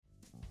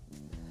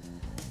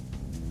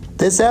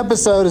This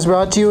episode is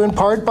brought to you in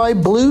part by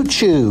Blue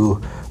Chew.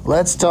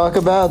 Let's talk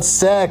about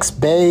sex,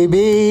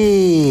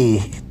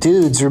 baby.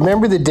 Dudes,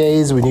 remember the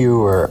days when you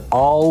were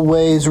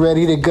always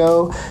ready to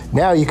go?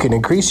 Now you can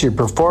increase your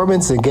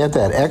performance and get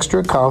that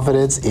extra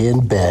confidence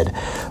in bed.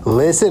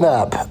 Listen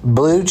up,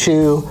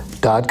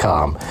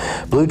 BlueChew.com.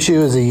 Blue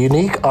Chew is a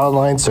unique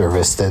online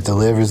service that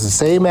delivers the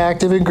same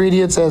active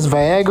ingredients as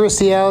Viagra,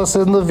 Cialis,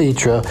 and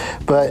Levitra,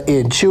 but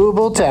in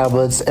chewable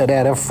tablets and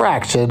at a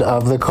fraction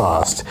of the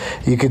cost.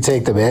 You can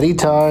take them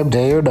anytime,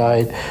 day or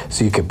night,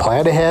 so you can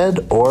plan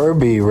ahead or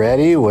be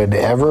ready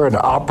whenever an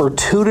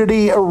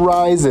opportunity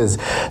arises.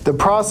 The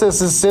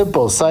process is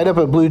simple. Sign up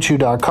at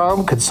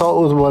BlueChew.com,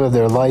 consult with one of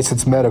their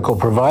licensed medical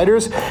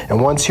providers, and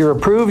once you're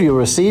approved, you'll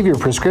receive your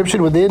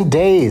prescription within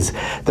days.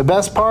 The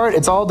best part,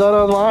 it's all done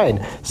online,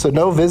 so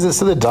no visits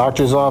to the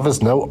doctor's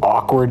office, no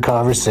awkward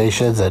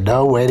conversations, and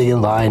no waiting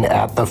in line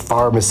at the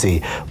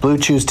pharmacy. Blue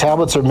Chew's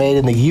tablets are made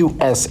in the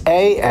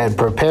USA and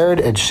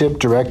prepared and shipped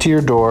direct to your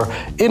door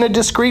in a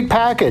discreet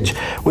package.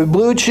 With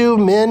Blue Chew,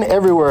 men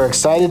everywhere are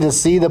excited to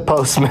see the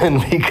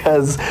postman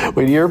because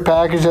when your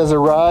package has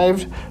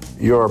arrived,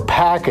 your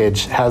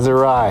package has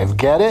arrived.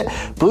 Get it?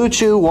 Blue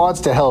Chew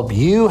wants to help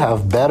you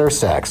have better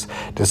sex.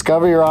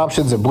 Discover your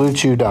options at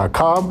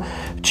BlueChew.com.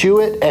 Chew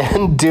it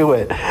and do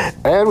it.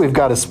 And we've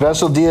got a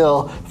special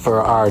deal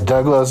for our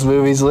Douglas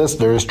Movies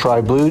listeners.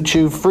 Try Blue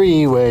Chew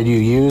free when you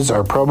use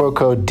our promo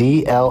code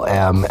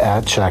DLM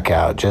at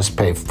checkout. Just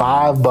pay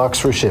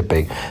 $5 for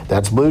shipping.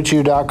 That's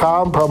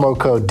BlueChew.com, promo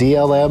code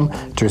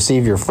DLM to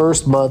receive your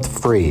first month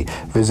free.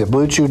 Visit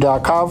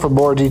BlueChew.com for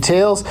more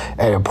details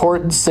and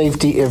important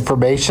safety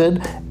information.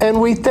 And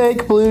we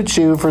thank Blue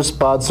Chew for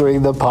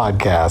sponsoring the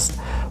podcast.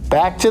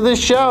 Back to the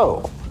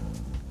show.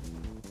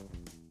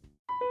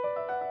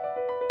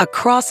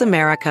 Across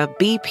America,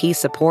 BP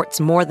supports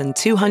more than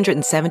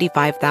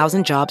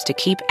 275,000 jobs to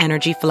keep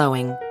energy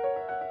flowing.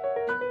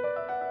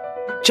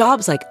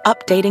 Jobs like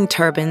updating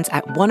turbines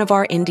at one of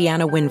our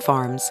Indiana wind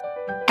farms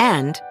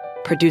and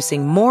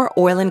producing more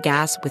oil and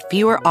gas with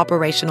fewer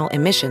operational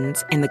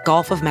emissions in the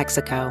Gulf of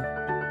Mexico.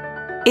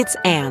 It's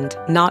and,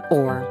 not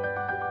or.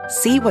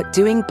 See what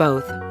doing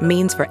both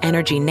means for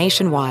energy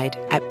nationwide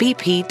at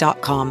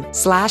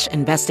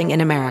bp.com/investing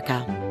in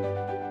America.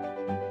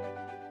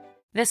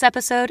 This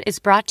episode is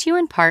brought to you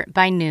in part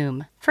by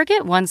Noom.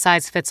 Forget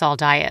one-size-fits-all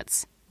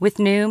diets. With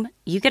Noom,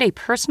 you get a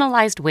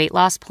personalized weight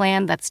loss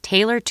plan that's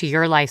tailored to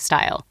your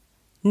lifestyle.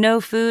 No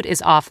food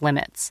is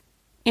off-limits.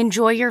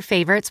 Enjoy your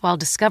favorites while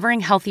discovering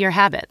healthier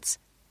habits.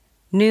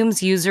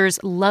 Noom's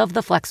users love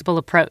the flexible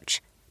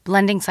approach,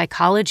 blending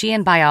psychology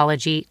and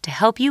biology to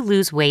help you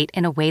lose weight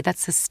in a way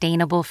that's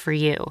sustainable for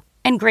you.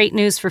 And great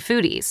news for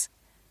foodies.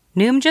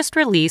 Noom just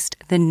released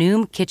the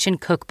Noom Kitchen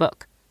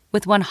Cookbook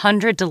with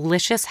 100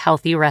 delicious,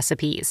 healthy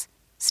recipes.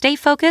 Stay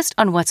focused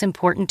on what's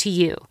important to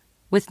you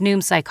with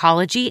Noom's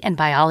psychology and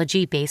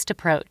biology-based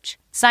approach.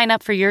 Sign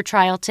up for your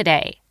trial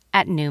today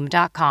at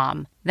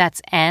Noom.com.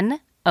 That's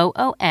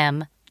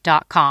NOOM.com.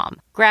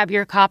 Grab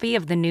your copy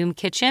of the Noom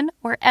Kitchen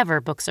wherever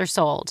books are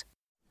sold.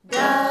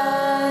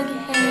 Doug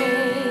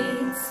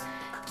hates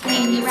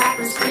candy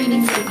wrappers,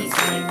 screaming cookies,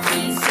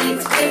 cookies,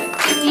 seeds,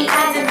 50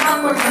 ads and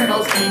popcorn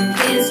kernels in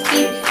his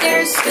teeth.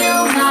 There's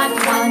still not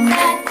one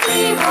that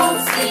he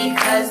won't see,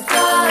 'cause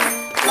Doug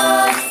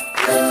loves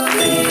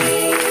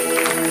movies.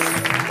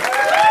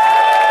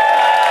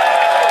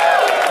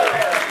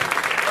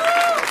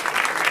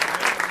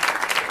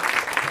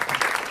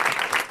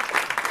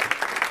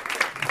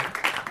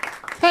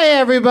 Hey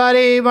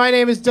everybody, my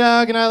name is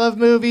Doug and I love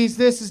movies.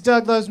 This is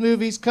Doug Loves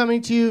Movies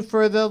coming to you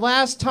for the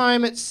last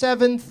time at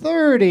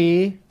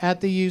 7:30 at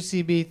the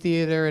UCB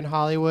Theater in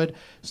Hollywood.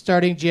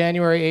 Starting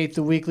January 8th,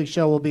 the weekly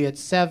show will be at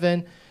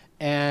 7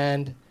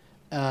 and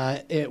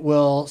it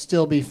will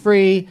still be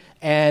free.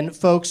 And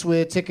folks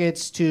with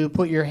tickets to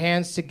Put Your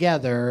Hands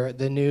Together,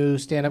 the new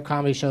stand-up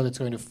comedy show that's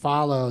going to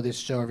follow this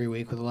show every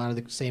week with a lot of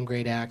the same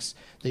great acts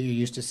that you're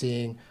used to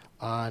seeing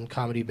on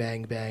Comedy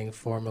Bang Bang,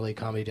 formerly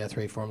Comedy Death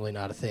Ray, formerly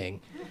not a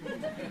thing.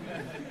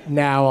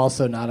 Now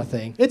also not a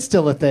thing. It's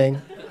still a thing.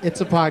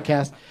 It's a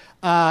podcast.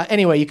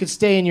 Anyway, you could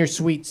stay in your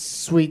sweet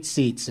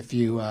seats if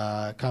you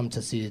come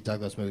to see the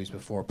Douglas Movies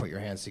before Put Your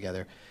Hands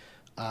Together.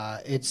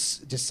 It's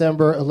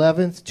December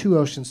 11th, 2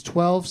 Oceans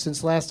 12.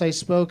 Since last I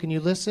spoke and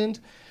you listened,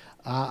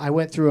 I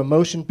went through a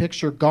motion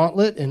picture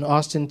gauntlet in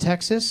Austin,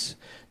 Texas,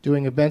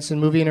 doing a Benson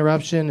movie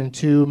interruption and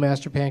 2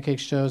 Master Pancake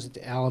shows at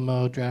the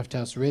Alamo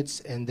Drafthouse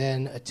Ritz, and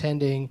then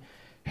attending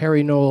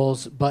Harry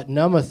Knowles'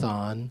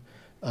 But-Numathon,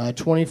 a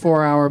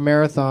 24-hour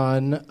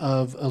marathon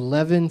of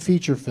 11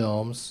 feature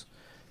films,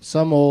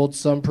 some old,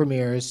 some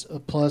premieres,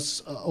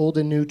 plus old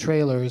and new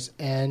trailers,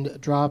 and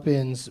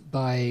drop-ins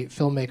by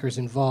filmmakers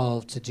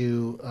involved to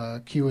do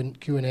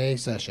Q&A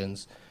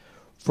sessions.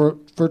 For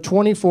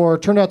 24,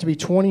 turned out to be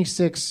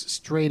 26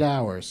 straight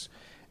hours,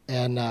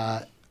 and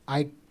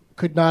I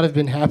could not have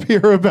been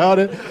happier about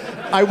it.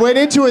 I went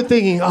into it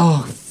thinking,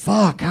 oh,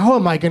 fuck, how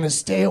am I going to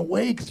stay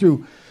awake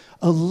through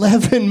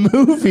 11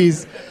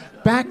 movies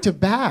back to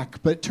back?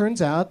 But it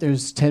turns out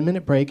there's a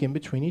 10-minute break in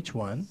between each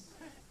one.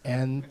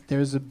 and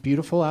there's a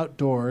beautiful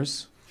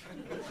outdoors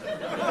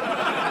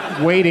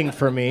waiting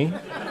for me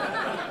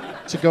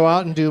to go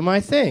out and do my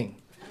thing.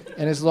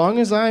 And as long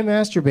as I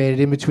masturbated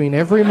in between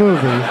every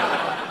movie,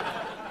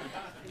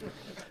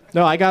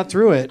 no, I got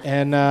through it.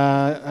 And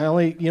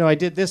I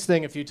did this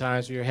thing a few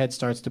times where your head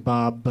starts to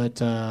bob,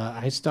 but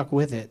I stuck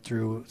with it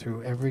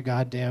through every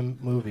goddamn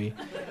movie.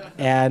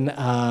 And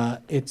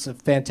it's a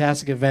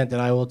fantastic event that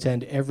I will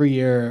attend every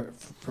year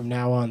from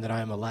now on that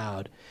I'm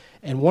allowed.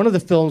 And one of the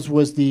films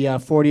was the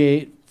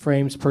 48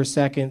 frames per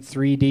second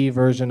 3D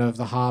version of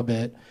The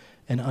Hobbit,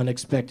 An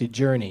Unexpected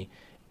Journey.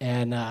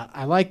 And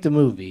I like the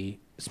movie,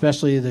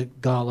 especially the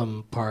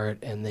Gollum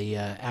part, and the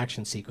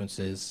action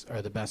sequences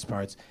are the best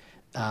parts.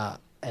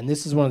 And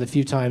this is one of the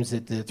few times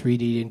that the 3D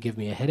didn't give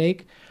me a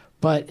headache.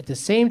 But at the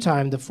same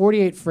time, the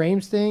 48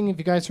 frames thing, if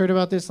you guys heard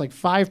about this, like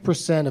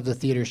 5% of the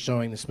theaters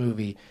showing this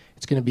movie,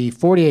 it's going to be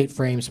 48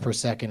 frames per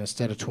second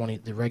instead of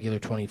the regular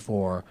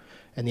 24.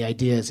 And the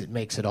idea is it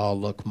makes it all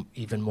look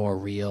even more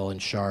real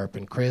and sharp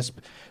and crisp.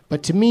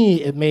 But to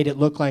me, it made it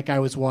look like I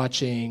was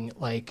watching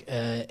like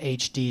a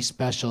HD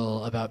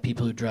special about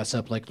people who dress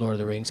up like Lord of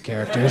the Rings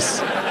characters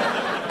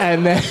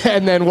and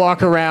then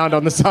walk around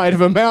on the side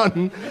of a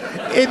mountain.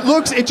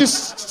 It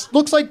just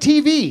looks like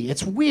TV.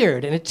 It's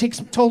weird, and it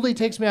totally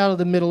takes me out of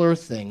the Middle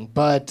Earth thing.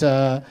 But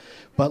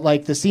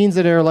like the scenes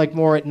that are like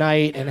more at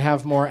night and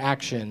have more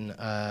action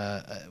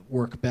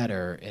work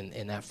better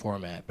in that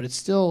format. But it's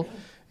still.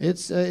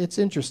 It's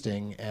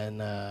interesting,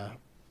 and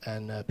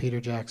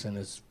Peter Jackson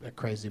is a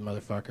crazy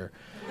motherfucker.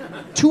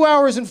 2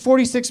 hours and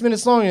 46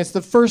 minutes long, and it's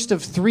the first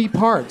of 3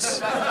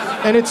 parts,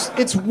 and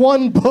it's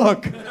one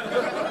book.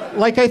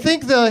 Like, I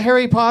think the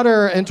Harry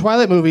Potter and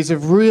Twilight movies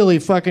have really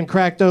fucking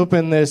cracked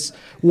open this.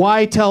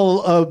 Why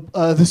tell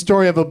the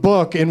story of a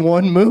book in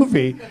one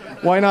movie?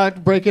 Why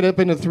not break it up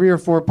into 3 or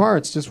 4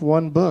 parts? Just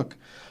one book.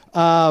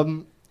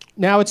 Now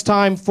it's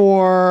time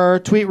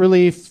for Tweet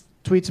Relief,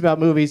 tweets about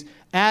movies.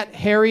 At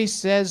Harry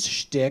Says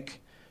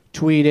Shtick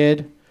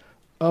tweeted,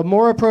 a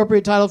more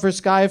appropriate title for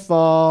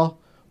Skyfall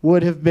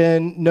would have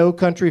been No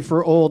Country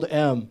for Old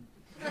M.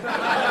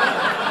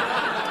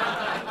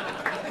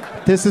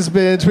 This has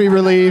been Tweet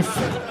Relief,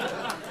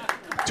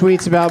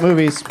 tweets about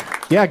movies.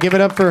 Yeah, give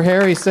it up for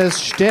Harry Says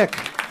Shtick.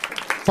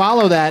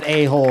 Follow that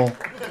a-hole.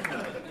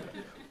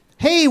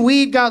 Hey,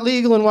 weed got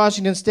legal in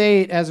Washington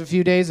State as of a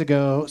few days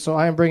ago, so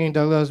I am bringing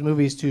Doug Loves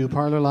Movies to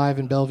Parlor Live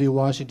in Bellevue,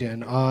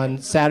 Washington on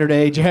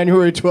Saturday,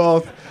 January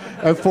 12th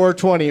at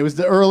 4:20. It was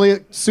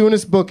the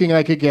soonest booking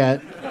I could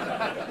get.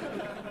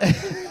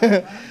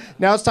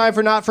 Now it's time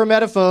for Not for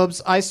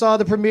Metaphobes. I saw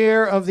the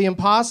premiere of The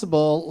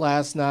Impossible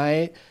last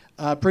night.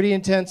 Pretty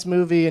intense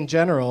movie in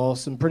general,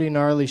 some pretty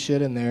gnarly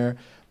shit in there.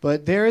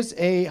 But there's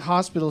a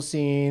hospital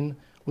scene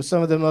with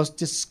some of the most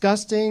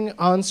disgusting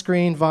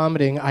on-screen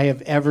vomiting I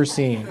have ever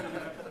seen.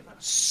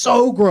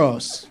 So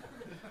gross.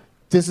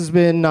 This has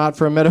been Not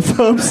for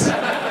Metaphobes.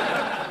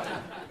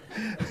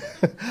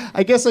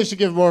 I guess I should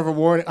give more of a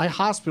warning. A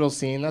hospital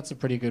scene, that's a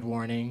pretty good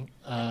warning.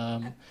 I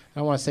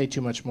don't want to say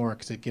too much more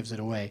because it gives it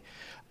away.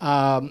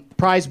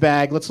 Prize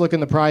bag. Let's look in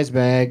the prize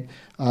bag.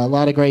 A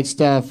lot of great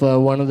stuff.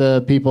 One of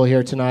the people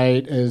here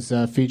tonight is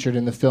featured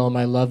in the film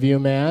I Love You,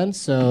 Man.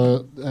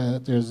 So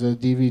there's a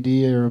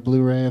DVD or a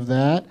Blu-ray of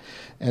that.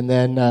 And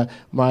then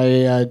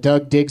my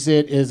Doug Digs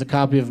It is a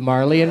copy of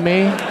Marley and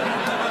Me.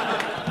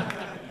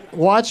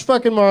 Watch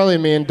fucking Marley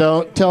and Me and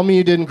don't tell me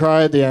you didn't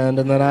cry at the end,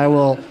 and then I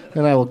will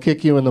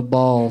kick you in the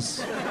balls.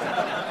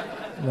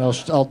 And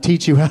I'll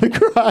teach you how to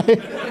cry.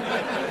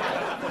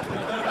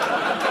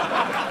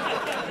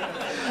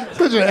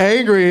 Such an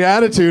angry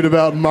attitude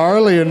about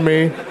Marley and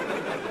Me.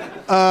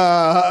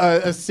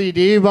 A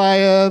CD by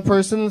a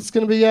person that's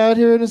going to be out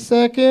here in a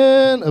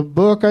second. A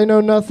book I know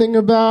nothing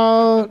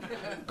about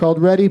called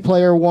Ready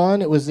Player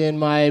One. It was in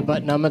my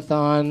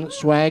Button-Umathon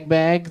swag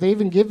bag. They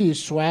even give you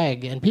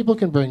swag, and people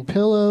can bring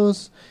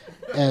pillows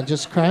and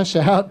just crash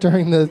out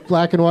during the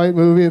black and white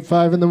movie at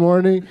 5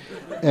 a.m.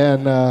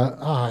 And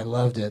I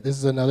loved it. This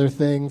is another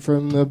thing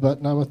from the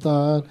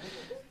Button-Umathon.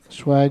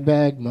 Swag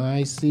bag,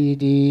 my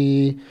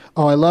CD.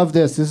 Oh, I love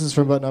this. This is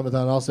from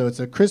Button-Umathon also.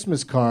 It's a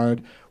Christmas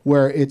card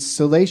where it's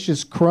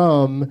Salacious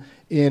Crumb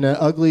in an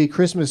ugly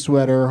Christmas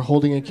sweater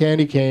holding a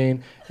candy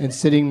cane and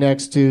sitting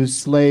next to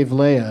Slave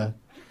Leia.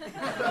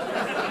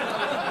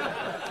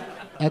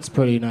 That's a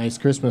pretty nice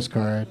Christmas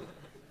card.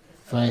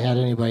 If I had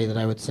anybody that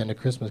I would send a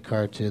Christmas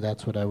card to,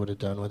 that's what I would have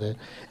done with it.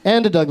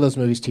 And a Doug Loves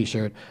Movies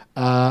t-shirt.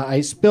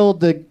 I spilled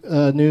the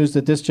news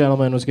that this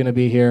gentleman was going to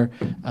be here,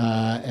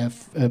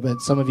 but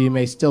some of you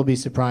may still be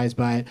surprised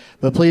by it.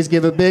 But please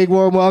give a big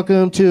warm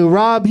welcome to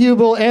Rob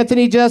Huebel,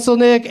 Anthony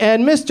Jeselnik,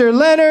 and Mr.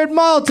 Leonard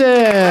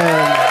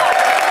Maltin.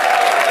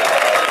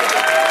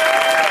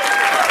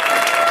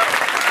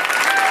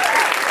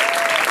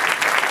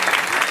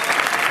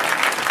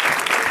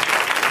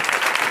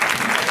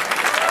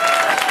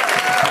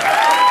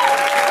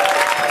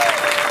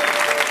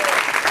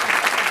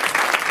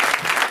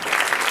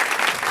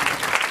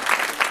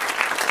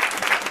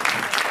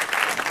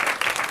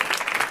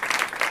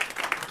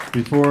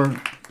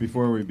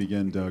 Before we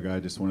begin, Doug, I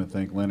just want to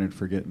thank Leonard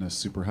for getting us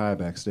super high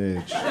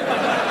backstage. You're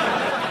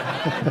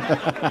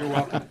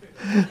welcome.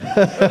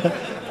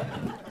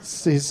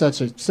 He's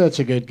such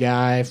a good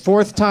guy.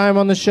 4th time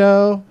on the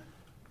show.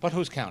 But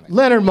who's counting?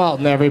 Leonard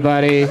Maltin,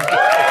 everybody.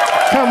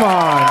 Come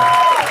on.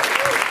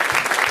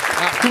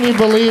 Can you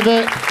believe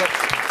it?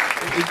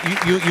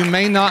 You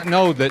may not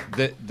know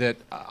that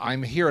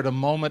I'm here at a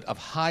moment of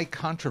high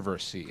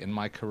controversy in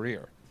my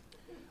career.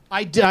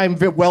 I'm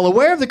well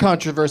aware of the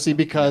controversy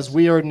because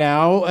we are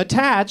now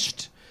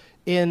attached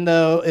in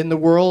the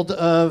world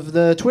of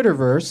the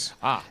Twitterverse.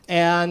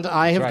 And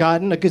I have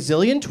gotten a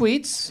gazillion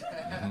tweets.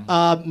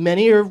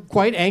 Many are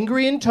quite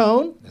angry in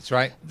tone. That's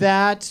right.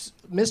 That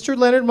Mr.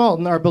 Leonard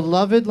Maltin, our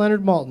beloved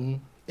Leonard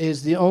Maltin,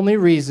 is the only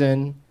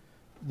reason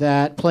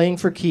that Playing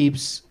for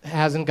Keeps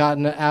hasn't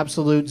gotten an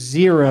absolute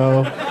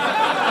 0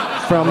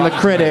 from the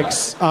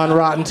critics on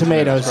Rotten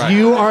Tomatoes. Right.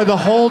 You are the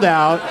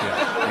holdout.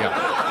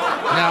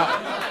 Now,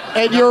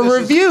 And your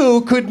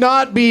review could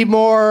not be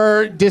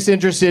more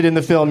disinterested in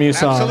the film you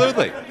saw.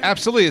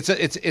 Absolutely.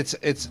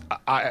 It's.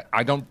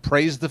 I don't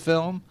praise the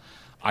film.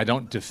 I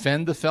don't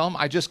defend the film.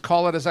 I just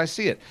call it as I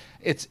see it.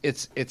 It's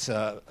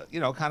a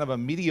kind of a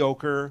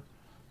mediocre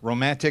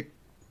romantic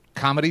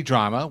comedy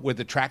drama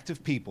with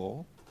attractive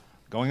people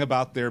going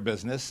about their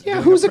business.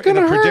 Yeah, who's it going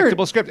to hurt?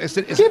 Predictable script. Give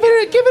it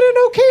an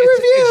okay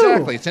review.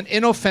 Exactly. It's an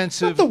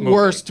inoffensive. Not the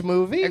worst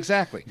movie.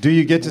 Exactly. Do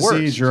you get to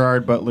see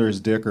Gerard Butler's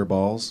dick or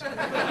balls?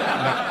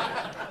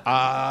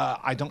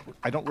 I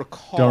don't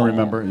recall. Don't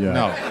remember? Yeah.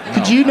 No.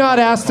 Could you not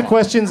ask the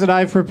questions that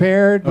I've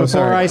prepared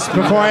before I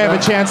have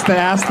a chance to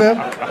ask them?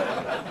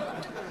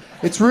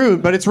 It's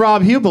rude, but it's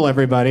Rob Huebel,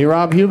 everybody.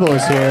 Rob Huebel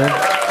is here.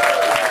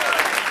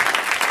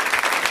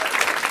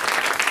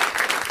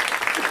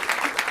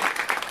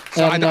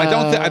 So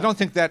I don't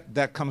think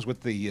that comes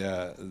with the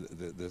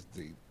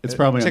it's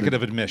probably ticket on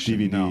of admission.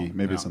 DVD.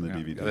 Maybe it's on the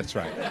DVD. That's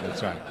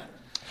right.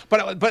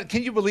 But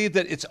can you believe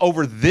that it's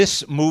over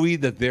this movie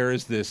that there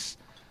is this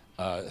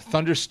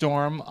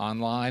thunderstorm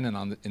online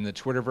and in the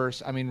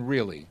Twitterverse? I mean,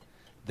 really,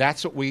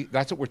 that's what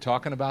we're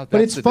talking about. But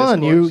it's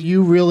fun. Discourse.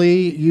 You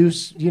really you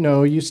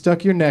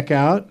stuck your neck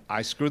out.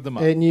 I screwed them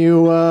up, and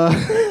you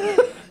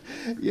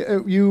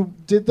you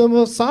did them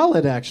a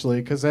solid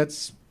actually, because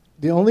that's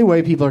the only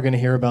way people are going to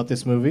hear about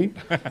this movie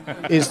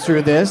is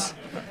through this.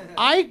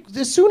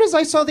 As soon as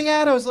I saw the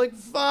ad, I was like,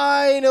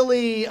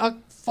 finally, a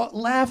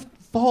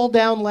fall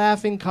down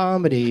laughing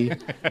comedy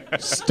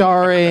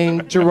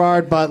starring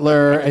Gerard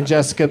Butler and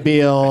Jessica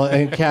Biel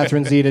and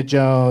Catherine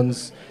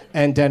Zeta-Jones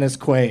and Dennis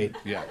Quaid.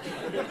 Yeah.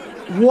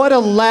 What a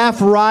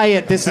laugh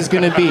riot this is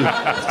going to be.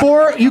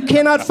 You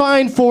cannot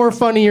find 4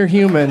 funnier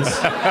humans.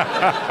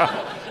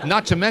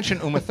 Not to mention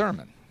Uma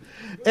Thurman.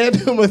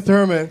 And Uma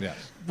Thurman. Yes.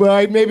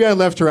 Well, maybe I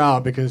left her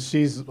out because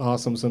she's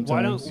awesome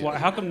sometimes.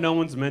 How come no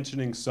one's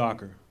mentioning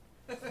soccer?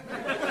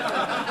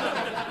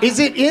 Is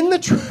it in the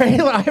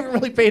trailer? I haven't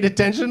really paid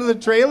attention to the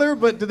trailer,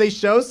 but do they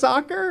show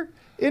soccer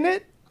in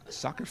it?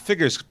 Soccer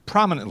figures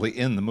prominently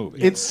in the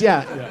movie. It's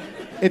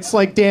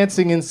like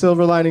dancing in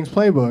Silver Linings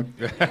Playbook.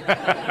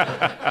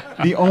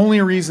 The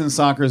only reason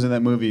soccer's in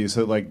that movie is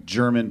so like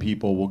German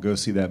people will go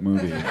see that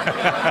movie.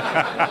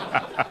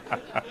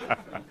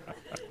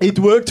 It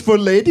worked for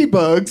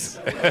ladybugs.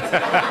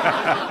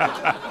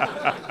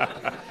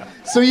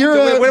 So you're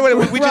wait.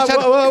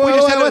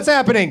 What's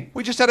happening?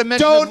 We just had a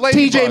mention Don't of ladybugs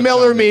T.J.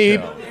 Miller on the me,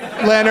 show.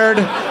 Leonard.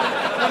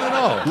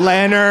 No.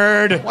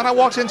 Leonard. When I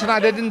walked in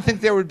tonight, I didn't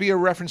think there would be a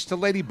reference to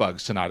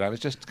ladybugs tonight. I was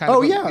just kind of.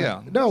 Oh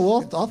yeah. No,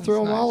 I'll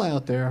throw them all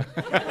out there.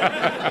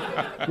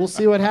 We'll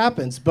see what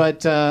happens.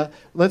 But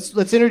let's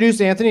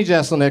introduce Anthony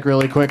Jeselnik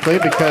really quickly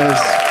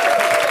because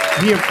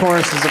he, of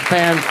course, is a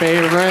fan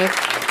favorite.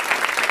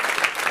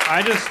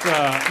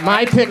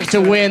 My pick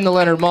to win the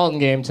Leonard Maltin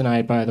game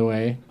tonight, by the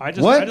way.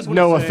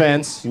 No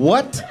offense.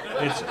 What?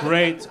 It's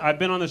great. I've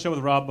been on the show with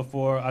Rob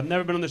before. I've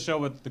never been on the show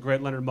with the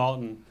great Leonard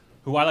Maltin,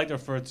 who I like to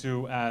refer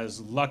to as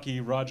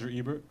Lucky Roger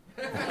Ebert.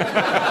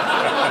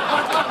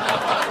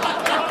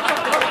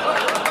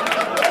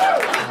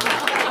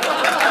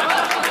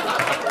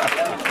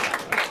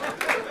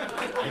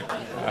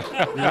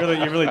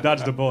 You really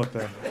dodged a bullet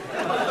there.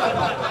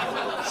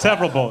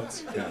 Several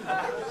bullets.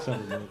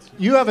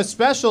 You have a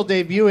special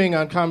debuting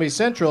on Comedy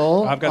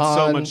Central. I've got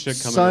so much shit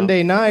coming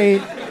Sunday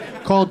night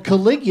called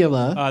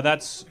Caligula.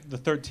 That's the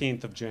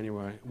 13th of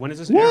January. When is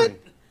this What? airing?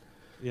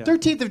 Yeah.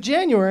 13th of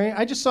January?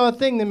 I just saw a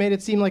thing that made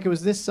it seem like it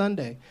was this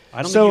Sunday.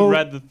 I don't think you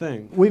read the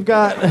thing. We've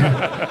got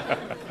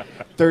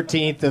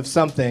 13th of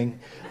something.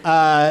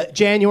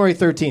 January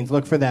 13th.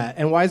 Look for that.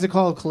 And why is it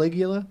called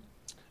Caligula?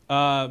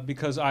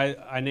 Because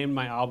I named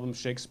my album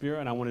Shakespeare,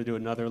 and I want to do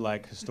another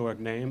historic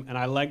name. And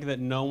I like that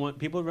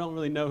people don't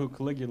really know who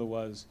Caligula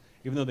was,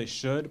 even though they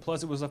should.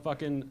 Plus, it was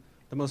the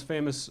most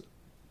famous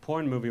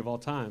porn movie of all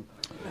time.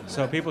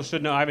 So people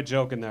should know. I have a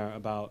joke in there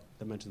about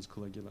that mentions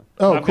Caligula.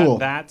 Oh, I've cool. got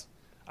that.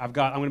 I'm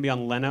going to be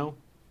on Leno,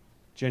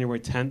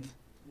 January 10th.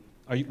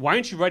 Why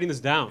aren't you writing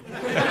this down?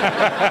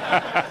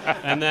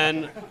 And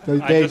then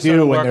I just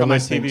started work on my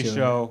TV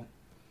show,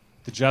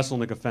 The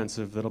Jeselnik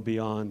Offensive, that'll be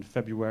on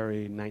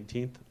February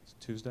 19th.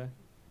 Tuesday.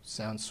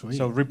 Sounds sweet.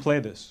 So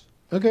replay this.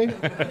 Okay.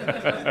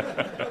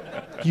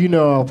 You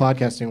know how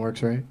podcasting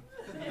works, right?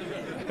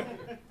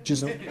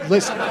 Just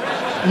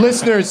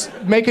listeners,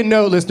 make a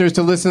note, listeners,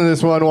 to listen to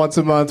this one once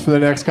a month for the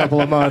next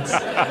couple of months.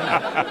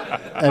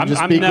 And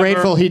just be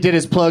grateful he did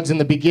his plugs in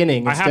the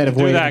beginning instead of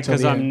waiting until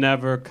the end. I have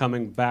to do that because I'm never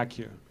coming back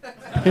here.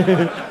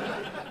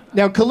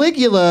 Now,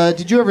 Caligula,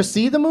 did you ever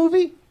see the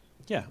movie?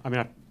 Yeah, I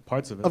mean,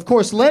 parts of it. Of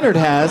course, Leonard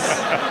has.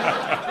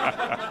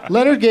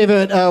 Leonard gave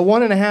it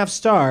 1.5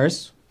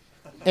 stars.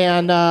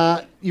 And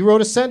you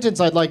wrote a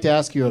sentence I'd like to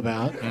ask you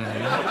about.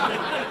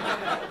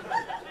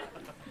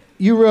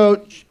 You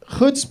wrote,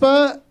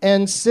 chutzpah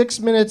and 6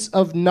 minutes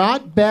of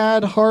not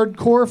bad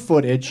hardcore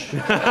footage.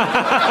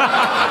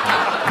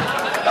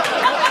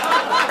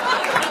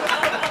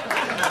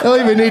 I don't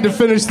even need to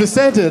finish the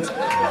sentence.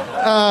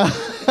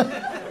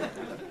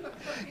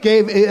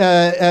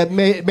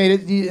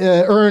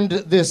 Earned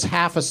this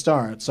 0.5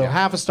 star. So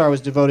 0.5 star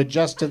was devoted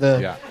just to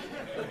the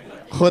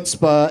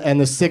chutzpah and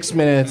the 6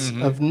 minutes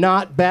of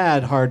not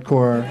bad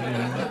hardcore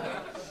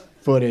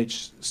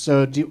footage.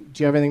 So do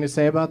you have anything to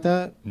say about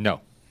that?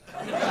 No.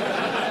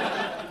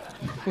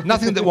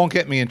 Nothing that won't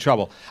get me in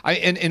trouble.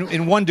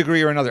 In one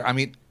degree or another. I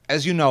mean,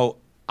 as you know,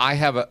 I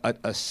have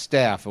a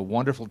staff, a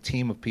wonderful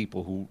team of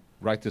people who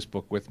write this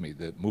book with me,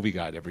 the movie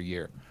guide every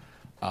year.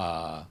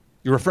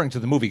 You're referring to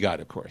the movie guide,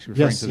 of course. You're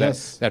referring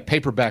to that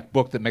paperback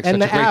book that makes such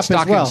a great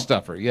stocking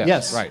stuffer.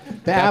 Yes, right.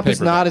 The app is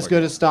not as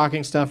good a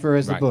stocking stuffer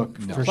as the book,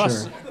 for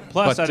sure.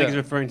 Plus, I think he's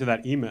referring to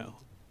that email.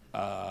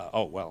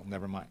 Oh, well,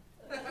 never mind.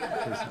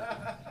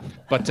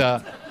 But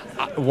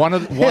one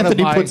of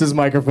Anthony my puts his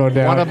microphone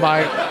down.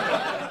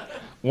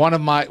 One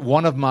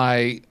of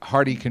my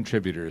hardy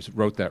contributors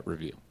wrote that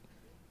review.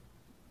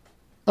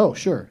 Oh,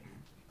 sure.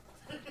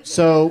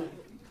 So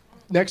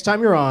next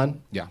time you're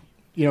on,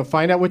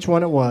 find out which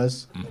one it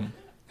was,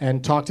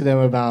 and talk to them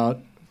about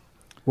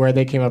where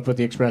they came up with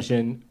the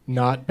expression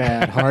 "not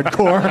bad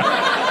hardcore."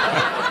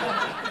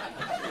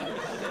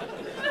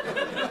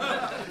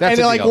 That's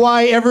and like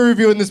why every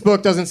review in this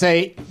book doesn't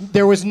say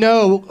there was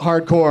no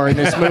hardcore in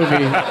this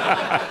movie.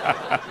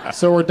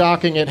 So we're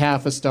docking it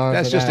 0.5 star.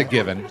 That's just a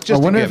given. I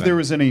wonder if there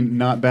was any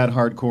not bad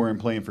hardcore in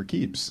Playing for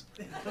Keeps.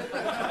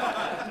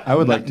 I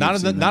would like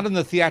to not in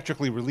the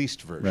theatrically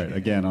released version. Right,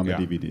 again on the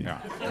DVD. Yeah.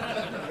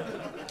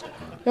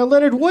 Now,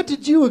 Leonard, what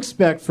did you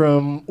expect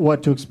from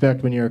What to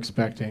Expect when you're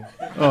expecting?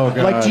 Oh, God.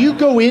 Like, do you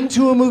go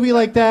into a movie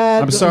like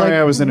that? I'm sorry,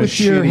 I was in a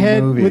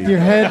shitty movie. With your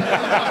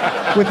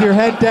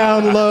head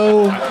down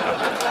low.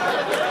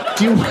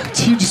 Do you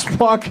just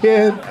walk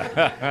in?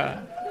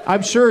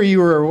 I'm sure you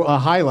were a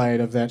highlight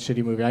of that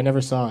shitty movie. I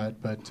never saw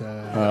it, but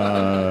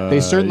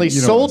they certainly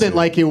sold it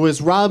like it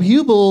was Rob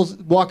Huebel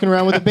walking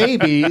around with a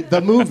baby.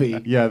 The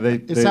movie. Yeah,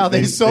 it's how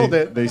they sold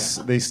it. They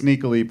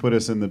sneakily put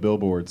us in the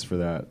billboards for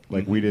that.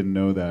 Like we didn't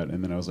know that,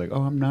 and then I was like,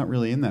 "Oh, I'm not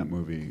really in that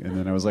movie." And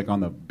then I was like on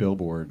the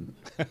billboard.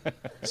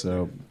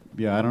 So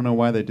yeah, I don't know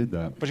why they did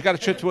that. But you got a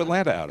trip to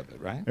Atlanta out of it,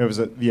 right? It was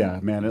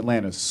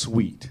Atlanta's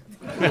sweet.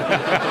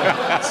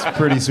 It's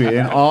pretty sweet.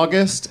 In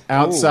August,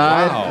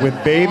 outside with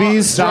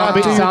babies,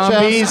 zombies.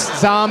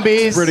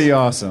 It's pretty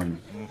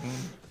awesome.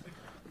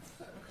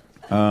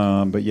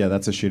 But yeah,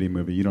 that's a shitty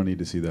movie. You don't need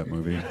to see that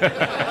movie.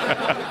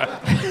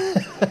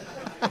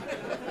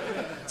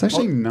 It's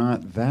actually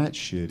not that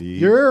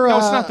shitty. No,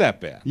 it's not that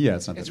bad. Yeah,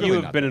 it's not that bad.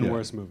 You have been in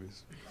worse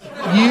movies.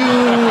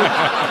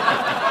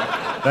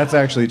 That's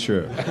actually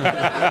true.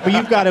 But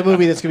you've got a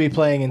movie that's going to be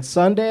playing in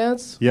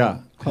Sundance. Yeah.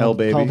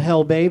 Called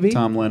Hell Baby.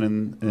 Tom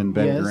Lennon and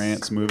Ben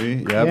Grant's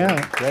movie. Yep.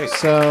 Yeah. Great.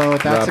 So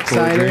that's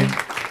exciting.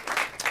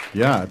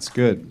 Yeah, it's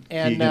good.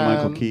 And,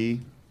 Keegan-Michael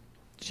Key.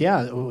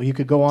 Yeah, you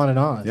could go on and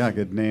on. Yeah,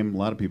 good name. A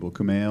lot of people.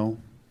 Kumail.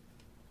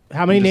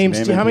 How many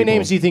names do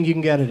you think you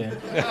can get it in?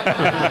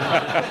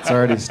 It's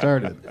already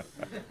started.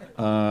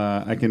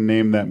 I can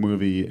name that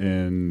movie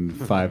in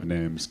 5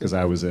 names because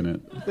I was in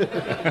it.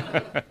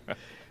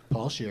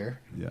 Paul Scheer.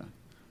 Yeah.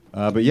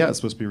 But yeah, it's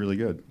supposed to be really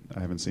good.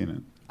 I haven't seen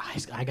it.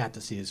 I got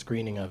to see a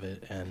screening of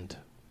it, and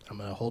I'm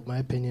going to hold my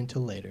opinion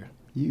till later.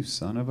 You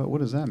son of a...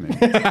 What does that mean?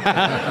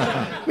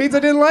 Means I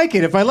didn't like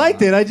it. If I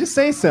liked it, I'd just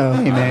say so.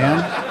 Hey, man.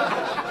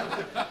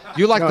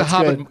 You like The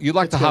Hobbit. Good. You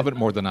like The Hobbit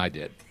more than I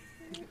did.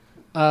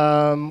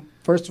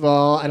 First of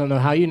all, I don't know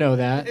how you know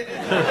that.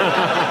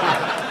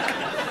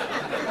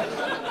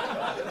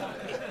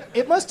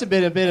 It must have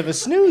been a bit of a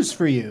snooze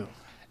for you.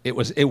 It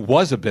was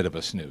a bit of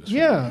a snooze.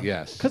 Yeah.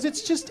 Yes. Because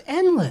it's just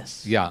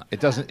endless. Yeah. It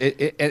doesn't.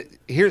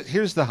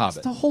 Here's The Hobbit.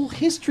 It's the whole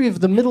history of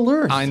the Middle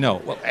Earth. I know.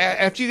 Well,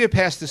 after you get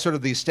past the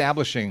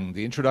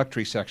the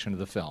introductory section of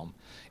the film,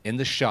 in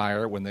the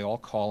Shire, when they all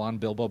call on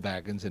Bilbo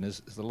Baggins in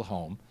his little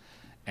home,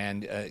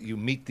 and you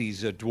meet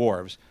these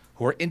dwarves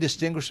who are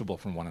indistinguishable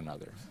from one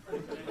another.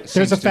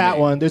 There's a fat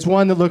one. There's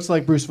one that looks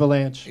like Bruce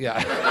Valanche.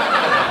 Yeah.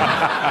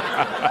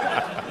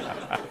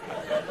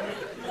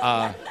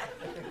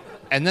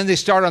 And then they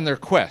start on their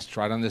quest,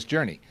 right, on this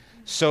journey.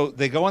 So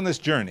they go on this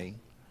journey.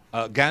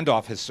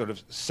 Gandalf has sort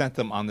of sent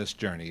them on this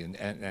journey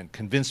and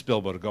convinced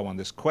Bilbo to go on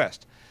this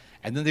quest.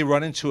 And then they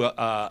run into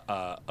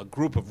a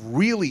group of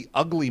really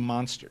ugly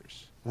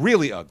monsters,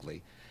 really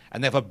ugly.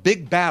 and they have a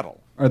big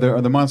battle. Are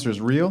the monsters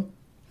real?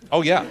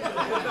 Oh yeah,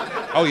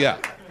 oh yeah,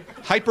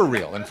 hyper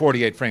real in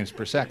 48 frames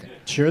per second.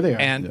 Sure they are.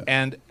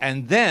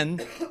 And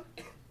then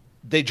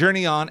they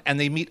journey on and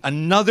they meet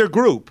another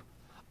group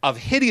of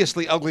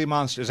hideously ugly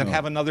monsters and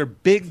have another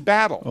big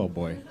battle. Oh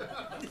boy.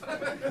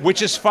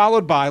 Which is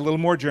followed by a little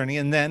more journey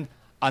and then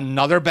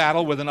another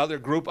battle with another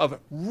group of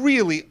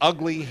really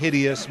ugly,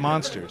 hideous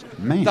monsters.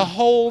 Man. The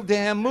whole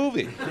damn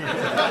movie.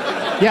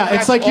 Yeah,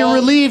 it's like you're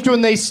relieved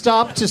when they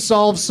stop to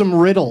solve some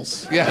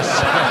riddles. Yes.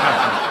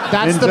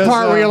 That's And the does,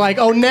 part where you're like,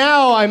 oh,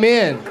 now I'm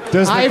in.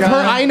 Does the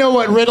guy- I know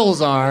what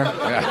riddles are.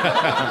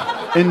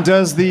 And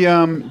does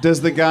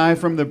the guy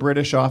from the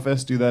British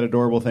Office do that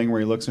adorable thing where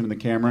he looks into the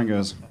camera and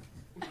goes,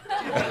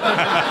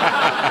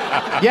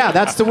 Yeah,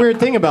 that's the weird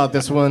thing about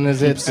this one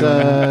is it's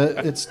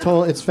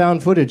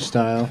found footage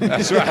style.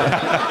 That's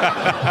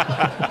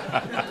right.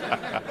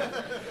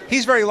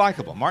 He's very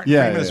likable. Martin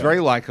Freeman is very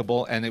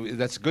likable, and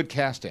that's good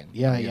casting.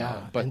 Yeah, you yeah.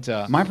 know.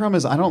 But my problem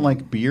is I don't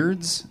like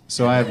beards,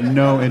 so I have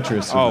no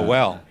interest in that.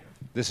 well,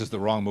 this is the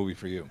wrong movie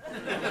for you.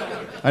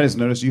 I just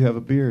noticed you have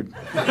a beard.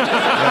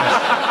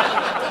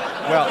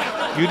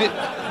 Well, you did.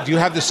 Do you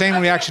have the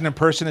same reaction in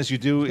person as you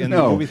do in the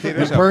movie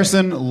theaters? In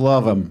person,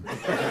 love them.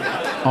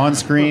 On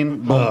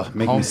screen,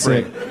 make home me free.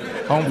 sick.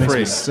 Home Makes free.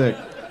 me sick.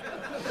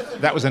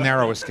 That was a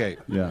narrow escape.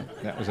 Yeah.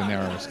 That was a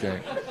narrow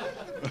escape.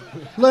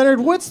 Leonard,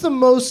 what's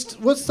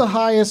the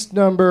highest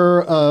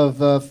number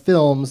of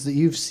films that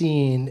you've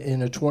seen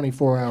in a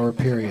 24-hour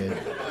period?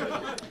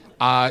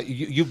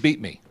 You beat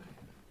me.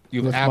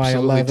 You've With my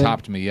absolutely 11?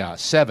 topped me. Yeah,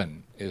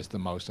 7 is the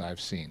most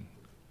I've seen,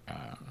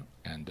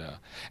 and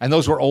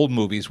those were old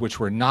movies,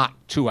 which were not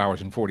 2 hours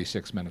and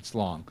 46 minutes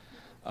long.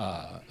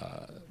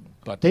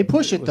 But They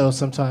push it though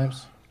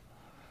sometimes.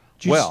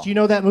 Do Well- you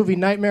know that movie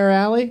Nightmare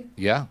Alley?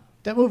 yeah,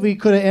 That movie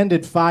could have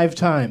ended 5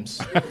 times.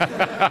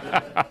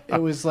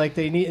 It was like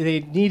they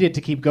needed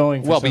to keep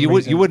going. For well, some but you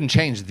reason. wouldn't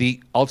change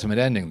the ultimate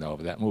ending though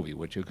of that movie,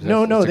 would you? 'Cause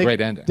No, it's a they,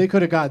 great ending. They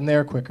could have gotten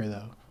there quicker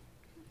though.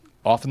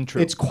 Often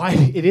true. It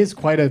is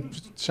quite a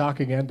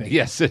shocking ending.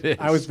 Yes, it is.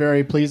 I was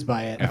very pleased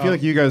by it. I feel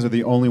like you guys are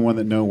the only one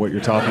that know what you're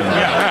talking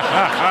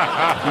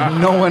about.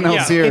 No one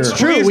else here. It's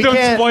true. Please we don't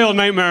can't spoil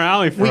Nightmare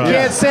Alley for We us.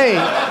 can't say.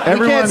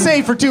 We can't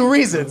say for 2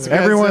 reasons.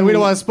 Everyone- we don't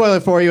want to spoil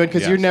it for you,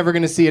 because Yes. you're never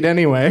going to see it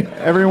anyway.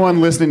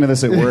 Everyone listening to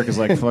this at work is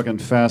like, fucking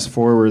fast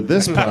forward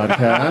this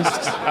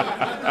podcast.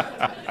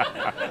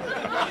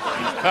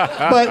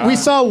 But we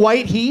saw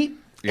White Heat,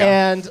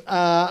 Yeah. and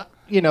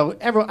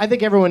I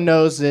think everyone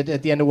knows that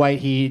at the end of White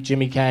Heat,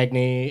 Jimmy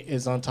Cagney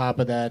is on top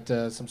of that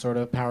some sort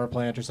of power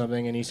plant or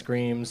something, and he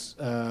screams,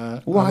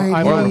 oil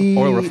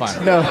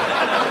refinery. No,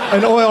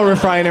 an oil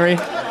refinery,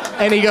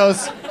 and he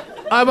goes,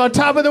 "I'm on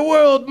top of the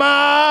world,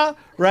 ma!"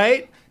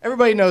 Right?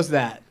 Everybody knows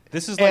that.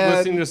 This is like And-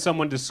 listening to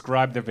someone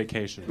describe their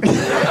vacation.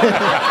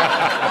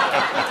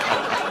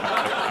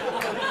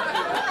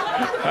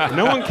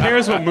 No one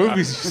cares what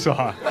movies you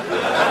saw.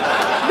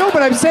 No,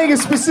 but I'm saying a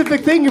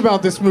specific thing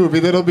about this movie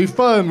that'll be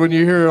fun when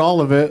you hear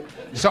all of it.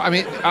 So I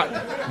mean,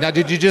 now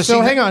did you just? So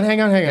see hang on.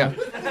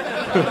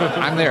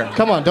 I'm there.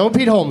 Come on, don't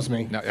Pete Holmes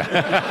me. No,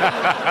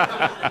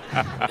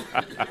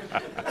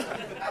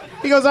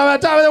 He goes, "I'm on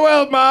top of the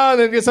world, ma!"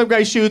 And then some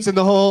guy shoots, and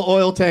the whole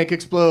oil tank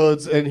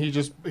explodes, and he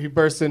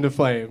bursts into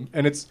flame,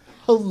 and it's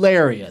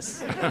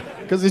hilarious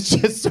because it's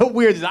just so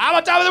weird. He's like, "I'm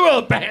on top of the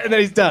world," bang, and then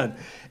he's done.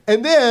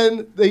 And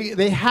then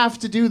they have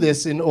to do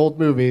this in old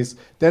movies.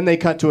 Then they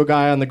cut to a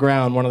guy on the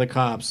ground. One of the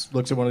cops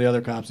looks at one of the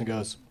other cops and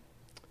goes,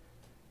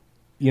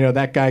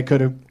 that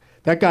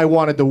guy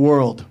wanted the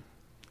world,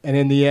 and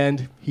in the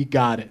end, he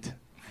got it.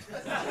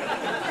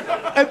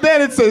 And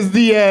then it says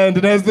the end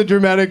and has the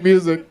dramatic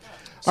music.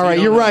 All right,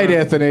 you're right,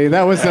 Anthony.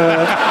 That was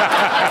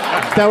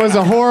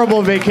a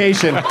horrible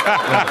vacation.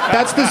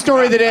 That's the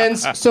story that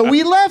ends. So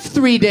we left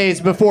 3 days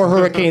before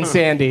Hurricane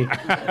Sandy.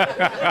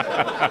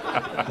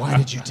 Why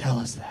did you tell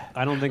us that?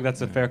 I don't think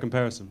that's a fair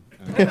comparison.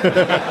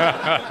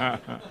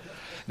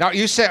 Now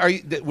you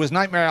say, was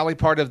Nightmare Alley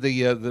part of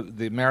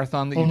the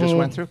marathon that you just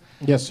went through?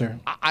 Yes, sir.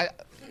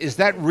 Is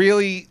that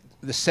really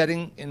the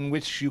setting in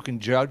which you can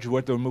judge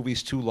whether a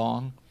movie's too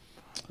long?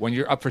 When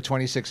you're up for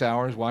 26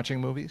 hours watching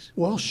movies?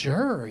 Well,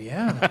 sure,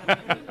 yeah.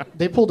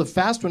 They pulled a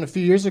fast one a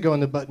few years ago in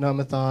the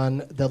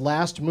Button-Umathon. The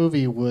last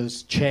movie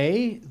was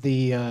Che,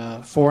 the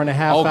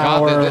 4.5 Oh,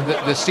 hour... God,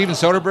 the Steven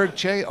Soderbergh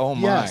Che? Oh,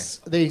 my.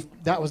 Yes,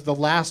 that was the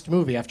last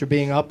movie. After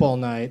being up all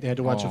night, they had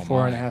to watch a Oh,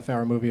 4.5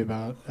 hour movie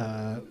about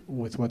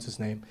with what's his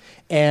name,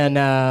 and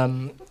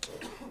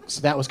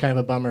so that was kind of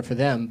a bummer for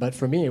them. But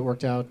for me, it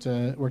worked out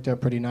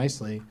pretty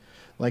nicely.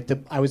 Like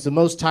I was the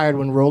most tired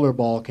when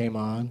Rollerball came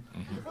on,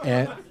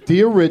 and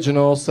the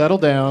original, Settle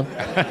Down,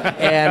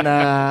 and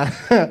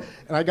and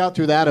I got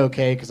through that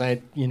okay because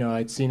I'd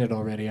seen it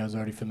already. I was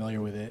already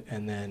familiar with it,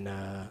 and then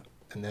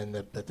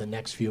the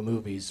next few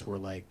movies were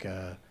like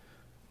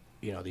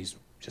these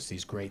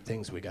great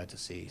things we got to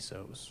see.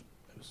 So it was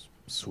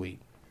sweet.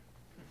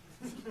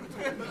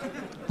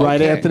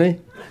 Right, Okay. Anthony?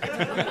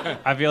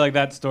 I feel like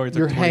that story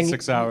took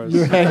 26 hours.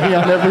 You're hanging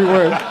on every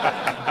word.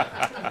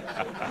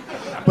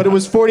 But it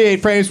was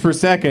 48 frames per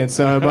second,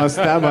 so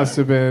that must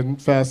have been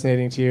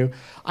fascinating to you.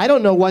 I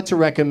don't know what to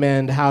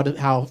recommend.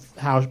 How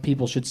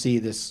people should see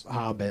this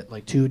Hobbit,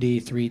 like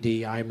 2D,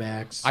 3D,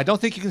 IMAX. I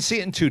don't think you can see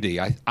it in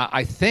 2D.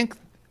 I think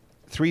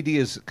 3D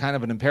is kind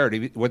of an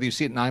imperative, whether you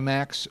see it in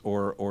IMAX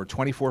or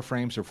 24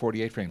 frames or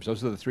 48 frames.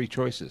 Those are the three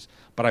choices.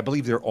 But I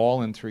believe they're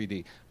all in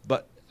 3D.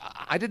 But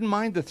I didn't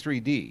mind the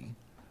 3D.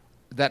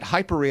 That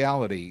hyper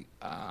reality,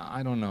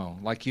 I don't know.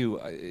 Like you,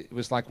 it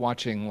was like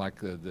watching like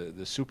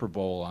the Super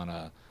Bowl on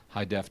a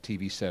high def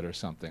TV set or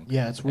something.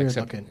 Yeah, it's weird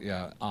looking.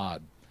 Yeah,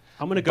 odd.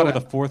 I'm going to go with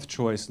the fourth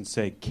choice and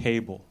say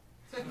cable.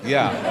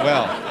 Yeah,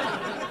 well,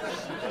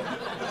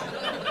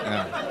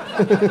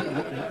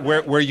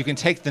 yeah. where you can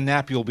take the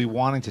nap you'll be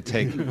wanting to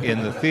take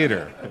in the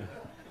theater.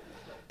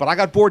 But I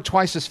got bored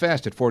twice as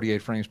fast at 48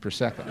 frames per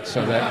second,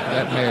 so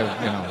that may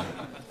have, you know.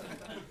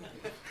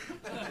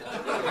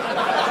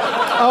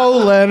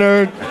 Oh,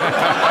 Leonard.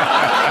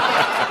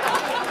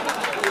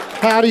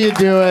 How do you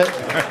do it?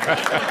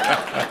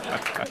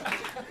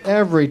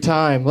 Every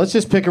time. Let's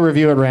just pick a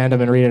review at random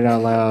and read it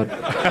out loud.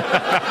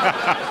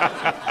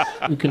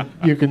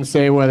 You can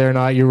say whether or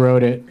not you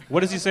wrote it. What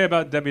does he say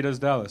about Debbie Does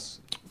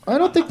Dallas? I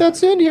don't think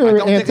that's in here, I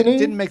don't Anthony. think it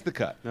didn't make the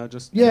cut. No,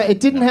 just Yeah, it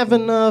didn't have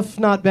enough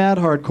not bad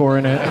hardcore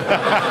in it.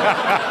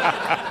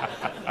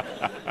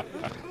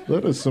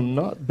 That is some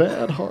not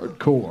bad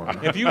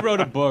hardcore. If you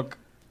wrote a book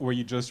where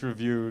you just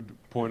reviewed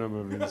porno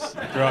movies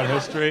throughout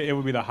history, it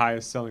would be the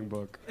highest selling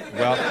book.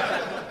 Well,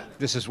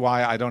 this is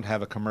why I don't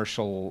have a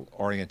commercial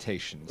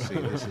orientation. See,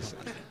 this is.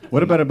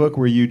 What about a book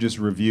where you just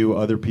review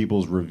other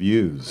people's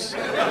reviews?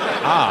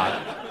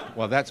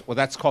 Well,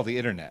 that's called the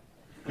internet.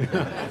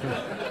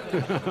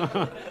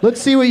 Let's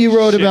see what you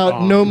wrote Shit about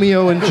on.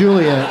 Romeo and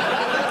Juliet.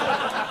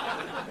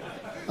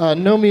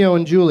 Romeo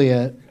and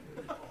Juliet.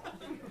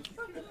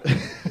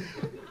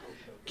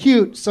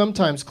 Cute,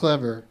 sometimes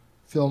clever,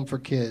 film for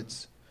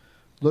kids.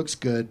 Looks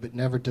good, but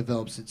never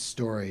develops its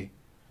story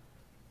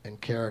and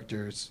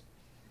characters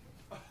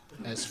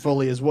as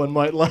fully as one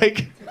might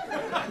like.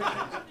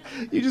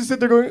 You just sit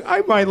there going, I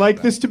might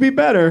like this to be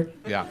better.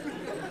 Yeah,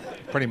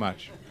 pretty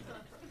much.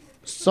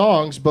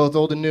 Songs, both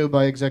old and new,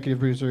 by executive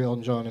producer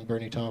Elton John and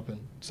Bernie Taupin.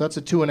 So that's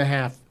a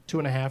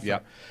 2.5.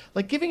 Yep.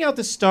 Like giving out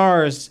the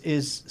stars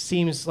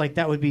seems like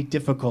that would be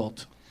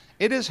difficult.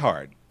 It is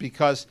hard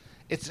because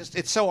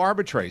it's so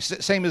arbitrary.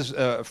 Same as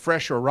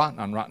fresh or rotten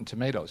on Rotten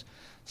Tomatoes.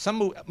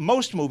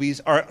 Most movies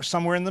are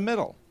somewhere in the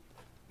middle.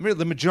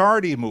 The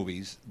majority of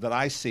movies that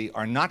I see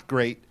are not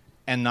great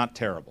and not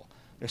terrible.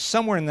 They're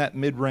somewhere in that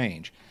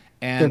mid-range.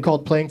 And They're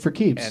called playing for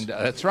keeps. And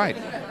that's right.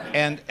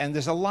 And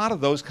there's a lot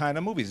of those kind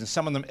of movies. And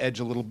some of them edge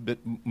a little bit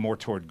more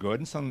toward good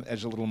and some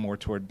edge a little more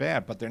toward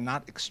bad, but they're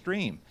not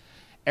extreme.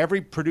 Every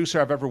producer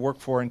I've ever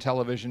worked for in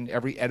television,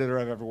 every editor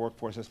I've ever worked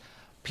for says,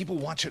 people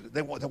want you,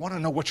 they want to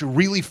know what you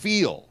really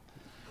feel.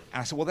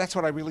 And I said, well, that's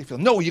what I really feel.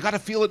 No, you got to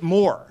feel it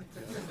more.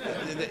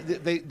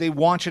 They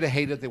want you to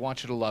hate it. They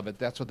want you to love it.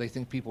 That's what they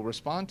think people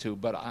respond to.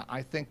 But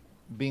I think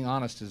being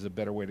honest is a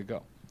better way to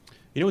go.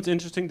 You know what's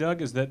interesting,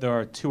 Doug, is that there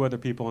are two other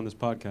people on this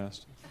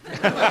podcast.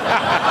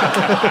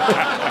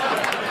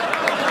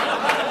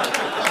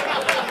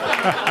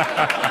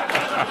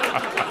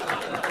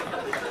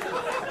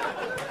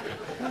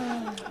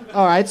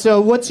 All right,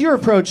 so what's your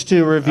approach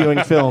to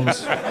reviewing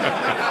films?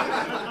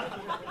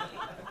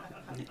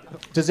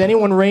 Does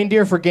anyone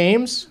reindeer for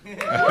games?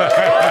 It's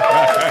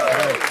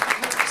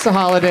the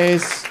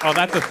holidays, Oh,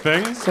 that's a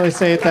thing? so I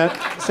say it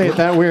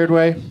that weird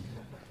way.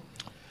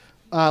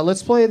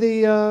 Let's play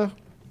the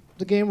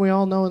game we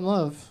all know and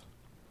love,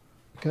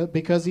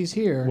 because he's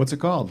here. What's it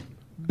called?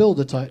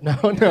 Build a type? No.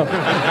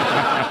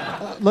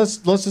 Let's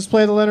just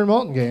play the Leonard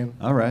Maltin game.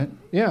 All right.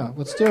 Yeah,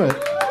 let's do it.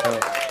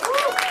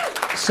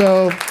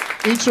 So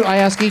I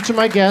ask each of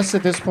my guests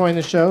at this point in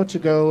the show to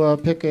go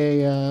pick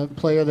a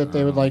player that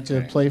they would like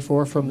to play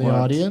for from the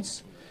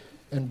audience,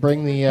 and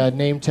bring the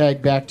name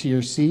tag back to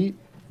your seat.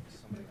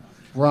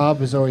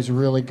 Rob is always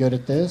really good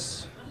at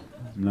this.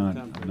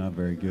 I'm not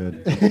very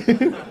good.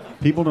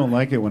 People don't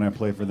like it when I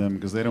play for them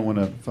because they don't want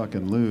to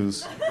fucking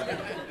lose.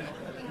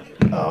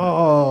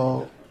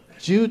 Oh,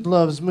 Jude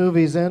loves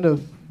movies and a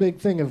big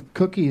thing of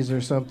cookies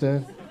or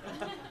something.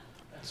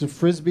 There's a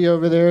Frisbee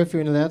over there if you're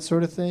into that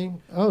sort of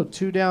thing. Oh,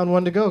 2 down,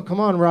 1 to go. Come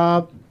on,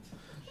 Rob.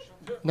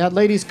 That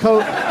lady's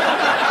coat.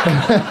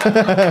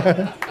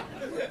 I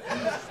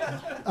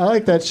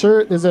like that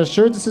shirt. Is that a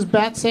shirt that says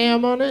Bat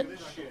Sam on it?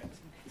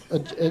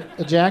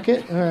 A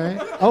jacket? All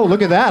right. Oh,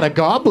 look at that. A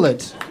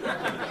goblet.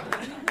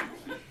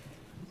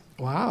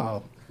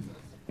 Wow.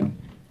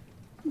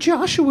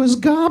 Joshua's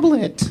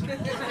goblet.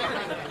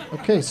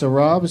 Okay, so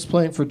Rob is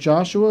playing for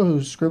Joshua,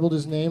 who scribbled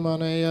his name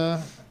on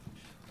a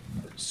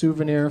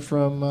souvenir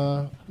from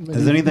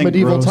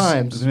medieval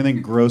times. Has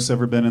anything gross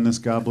ever been in this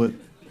goblet?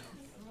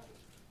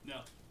 No.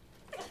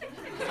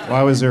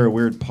 Why was there a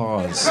weird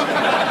pause?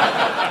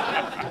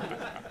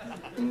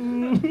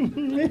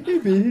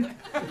 Maybe.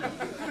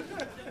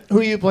 Who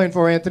are you playing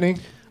for, Anthony?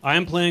 I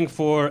am playing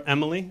for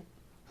Emily,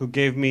 who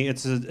gave me,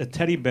 it's a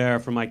teddy bear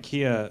from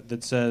IKEA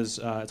that says,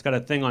 it's got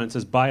a thing on it that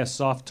says, buy a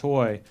soft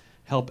toy,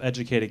 help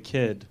educate a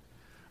kid.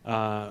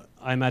 I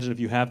imagine if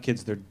you have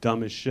kids, they're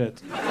dumb as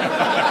shit.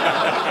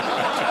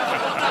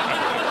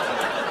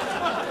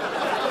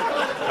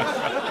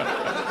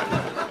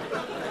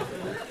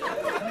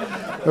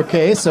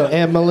 Okay, so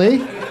Emily.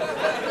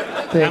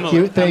 Thank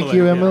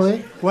you, Emily.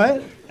 Yes.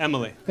 What?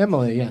 Emily.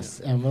 Emily, yes,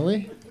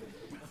 Emily.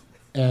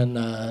 And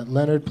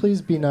Leonard,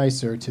 please be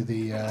nicer to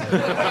the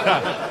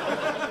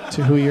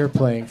to who you're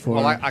playing for.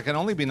 Well, I can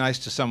only be nice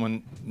to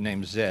someone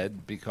named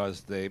Zed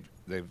because they've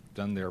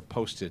done their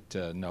post-it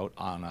note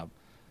on a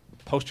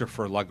poster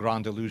for La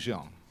Grande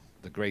Illusion,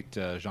 the great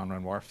Jean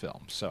Renoir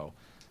film. So,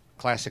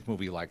 classic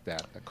movie like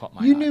that caught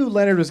my eye. You knew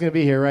Leonard was going to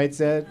be here, right,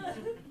 Zed?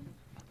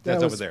 That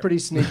Zed's was over there. pretty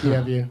sneaky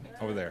of you.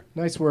 Over there.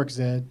 Nice work,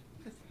 Zed.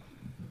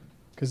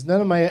 Because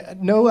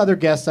no other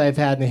guests I've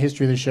had in the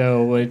history of the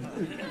show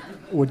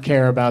would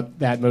care about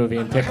that movie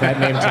and pick that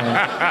name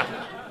tag.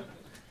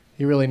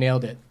 He really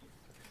nailed it.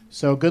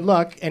 So good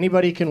luck.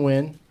 Anybody can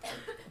win.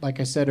 Like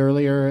I said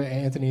earlier,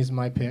 Anthony's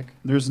my pick.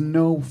 There's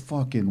no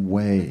fucking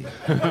way.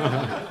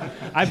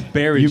 I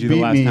buried you the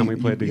beat last me. time we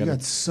played You together.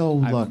 got so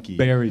lucky.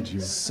 Buried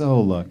you. So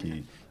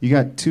lucky. You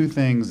got 2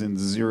 things and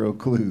 0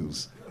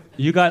 clues.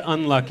 You got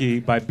unlucky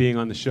by being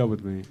on the show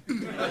with me.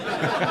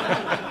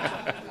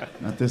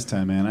 Not this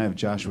time, man. I have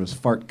Joshua's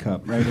fart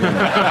cup right here.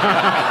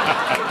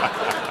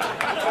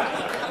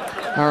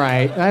 All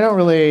right. I don't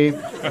really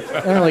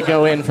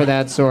go in for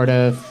that sort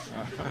of.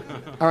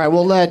 All right,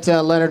 we'll let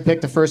Leonard pick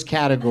the first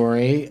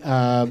category.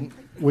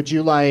 Would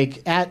you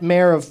like at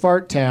Mayor of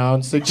Fart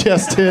Town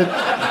suggested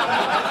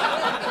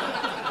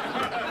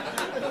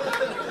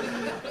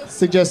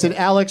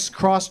Alex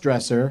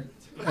Crossdresser,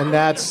 and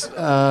that's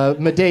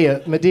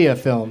Medea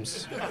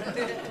films,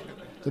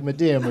 the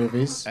Medea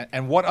movies.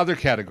 And what other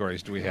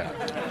categories do we have?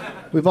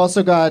 We've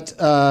also got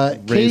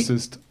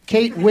Racist.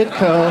 Kate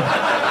Whitco.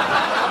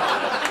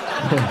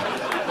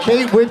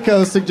 Kate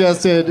Whitco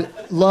suggested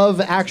Love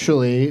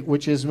Actually,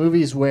 which is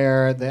movies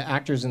where the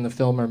actors in the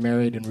film are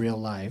married in real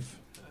life.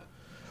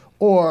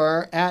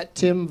 Or at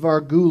Tim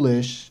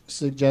Vargulish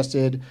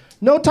suggested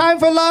No Time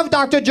for Love,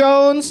 Dr.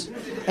 Jones.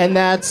 And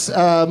that's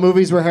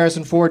movies where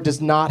Harrison Ford does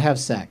not have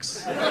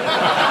sex.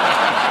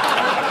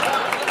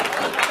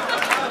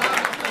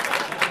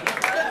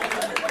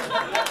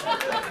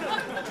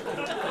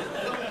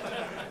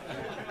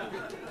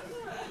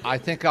 I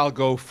think I'll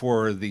go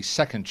for the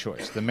second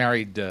choice, the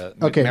married.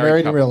 Okay,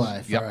 married in real couples.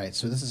 life. Yep. All right,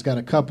 so this has got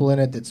a couple in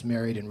it that's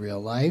married in real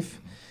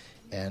life.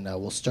 And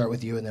we'll start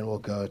with you, and then we'll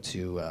go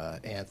to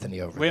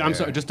Anthony over there. Wait, I'm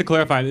sorry. Just to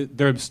clarify,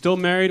 they're still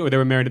married, or they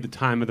were married at the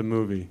time of the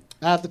movie?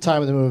 At the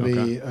time of the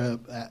movie,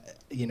 Okay.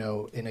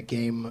 in a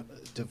game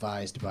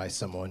devised by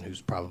someone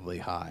who's probably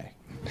high.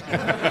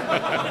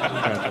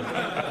 Gotcha.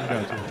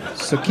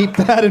 So keep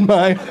that in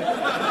mind.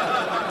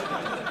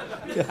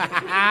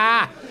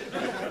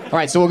 All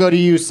right, so we'll go to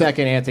you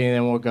second, Anthony, and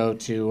then we'll go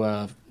to...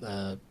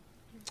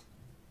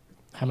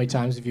 how many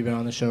times have you been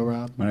on the show,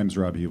 Rob? My name's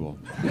Rob Huebel.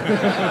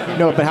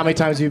 No, but how many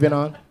times have you been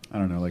on? I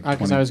don't know, like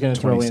Because I was going to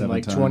throw in 27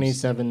 like times.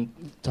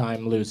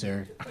 27-time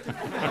loser.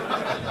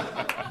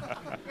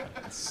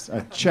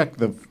 Check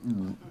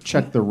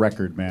the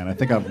record, man. I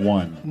think I've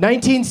won.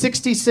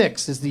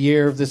 1966 is the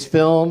year of this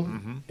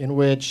film in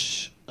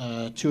which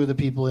 2 of the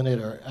people in it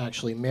are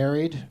actually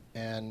married.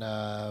 And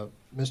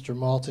Mr.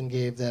 Maltin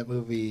gave that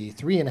movie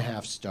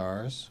 3.5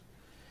 stars.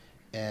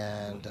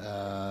 And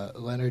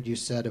Leonard, you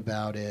said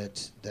about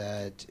it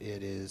that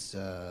it is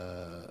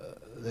that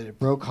it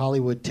broke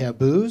Hollywood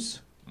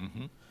taboos.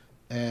 Mm-hmm.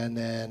 And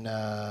then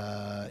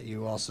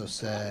you also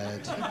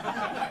said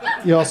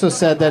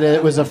that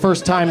it was a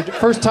first time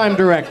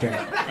director.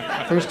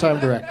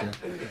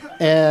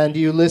 And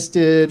you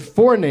listed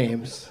 4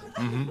 names.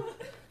 Mm-hmm.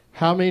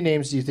 How many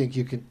names do you think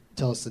you could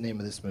tell us the name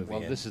of this movie?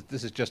 Well, this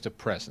is just a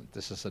present.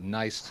 This is a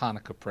nice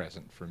Hanukkah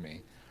present for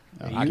me.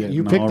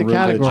 You picked the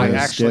category.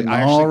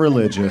 All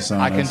religious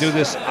on I can us. do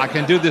this. I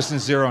can do this in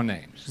 0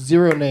 names.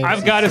 0 names.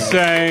 I've got to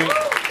say,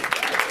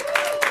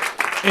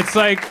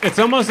 it's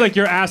almost like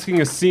you're asking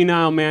a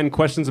senile man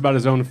questions about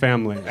his own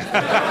family.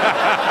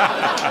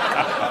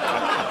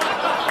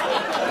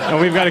 And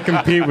we've got to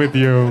compete with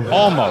you.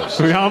 Almost.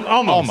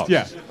 Almost.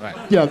 Yeah.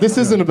 Right. Yeah, this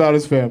isn't about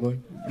his family.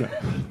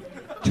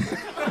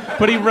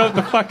 But he wrote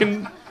the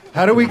fucking.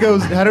 How do we go?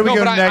 No, negative?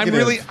 but I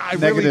really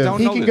don't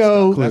He know can this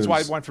go- stuff. That's why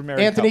I went for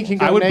married Anthony couples. can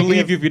go I would negative.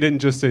 believe you if you didn't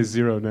just say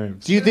 0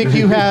 names. Do you think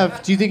you have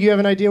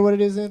an idea what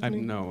it is, I have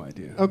Anthony? no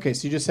idea. Okay,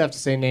 so you just have to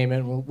say name it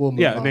and we'll move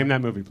Yeah, on. name that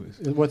movie, please.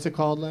 What's it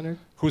called, Leonard?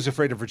 Who's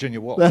Afraid of Virginia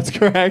Woolf? That's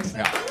correct.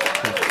 Yeah.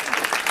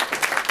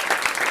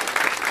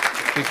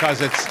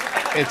 Because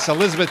it's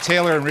Elizabeth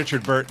Taylor and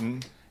Richard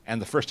Burton,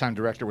 and the first-time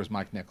director was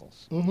Mike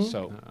Nichols.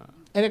 So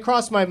And it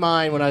crossed my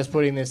mind when I was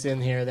putting this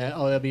in here that,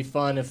 that'd be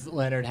fun if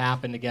Leonard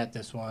happened to get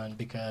this one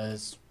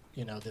because,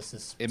 this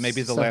is It may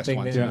be the last something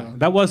one. that, Yeah,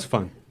 that was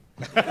fun.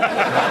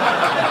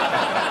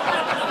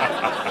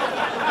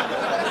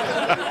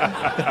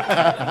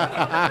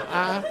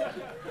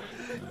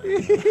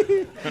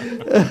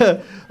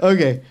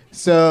 Okay,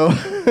 so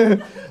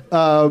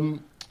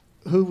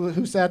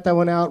Who sat that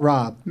one out?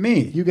 Rob. Me.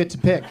 You get to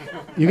pick.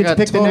 You get to got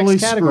pick the totally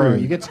next category.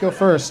 screwed. You get to go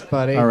first,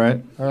 buddy. All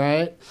right. All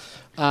right.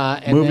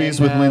 And Movies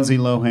then, with Lindsay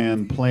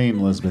Lohan playing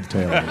Elizabeth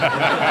Taylor.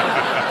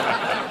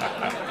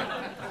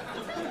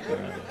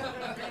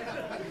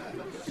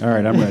 All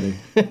right, I'm ready.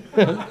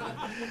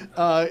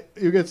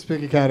 You get to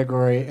pick a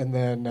category, and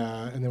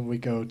then we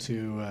go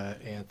to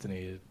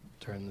Anthony to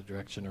turn the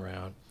direction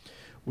around.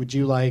 Would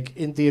you like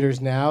in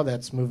theaters now?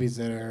 That's movies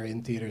that are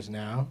in theaters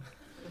now.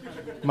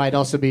 Might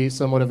also be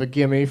somewhat of a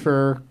gimme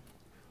for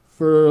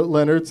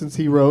Leonard, since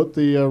he wrote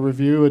the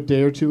review a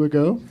day or two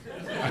ago.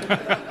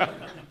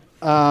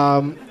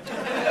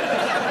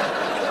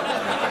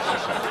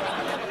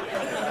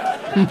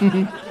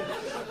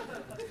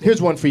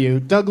 Here's one for you.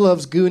 Doug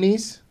loves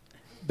Goonies.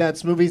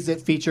 That's movies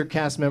that feature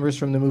cast members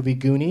from the movie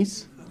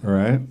Goonies, All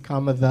right.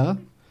 comma the.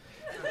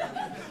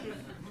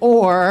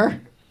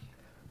 Or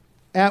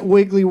at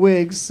Wiggly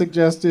Wigs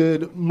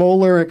suggested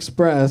Molar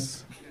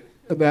Express.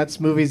 That's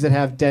movies that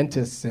have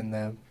dentists in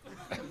them.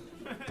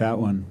 That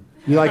one.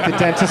 You like the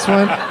dentist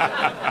one?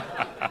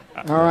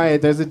 All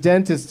right, there's a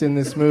dentist in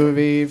this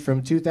movie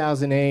from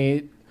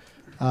 2008.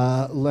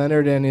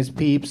 Leonard and his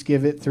peeps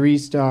give it 3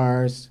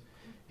 stars.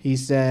 He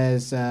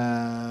says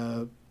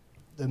the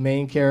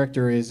main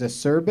character is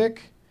acerbic,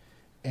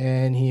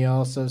 and he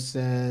also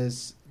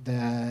says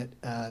that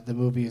the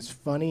movie is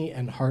funny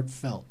and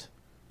heartfelt.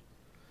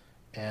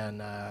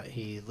 And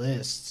he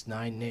lists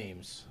 9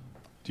 names.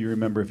 Do you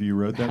remember if you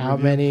wrote that? How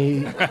review? many?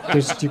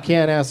 You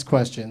can't ask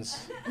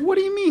questions. What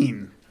do you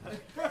mean?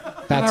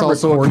 That's I'm not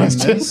also a recording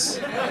question. this.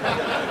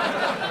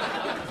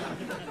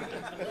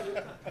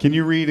 Can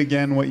you read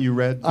again what you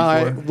read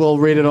before? We'll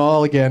read it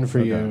all again for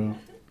Okay. you.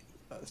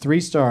 3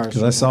 stars.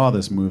 Because I saw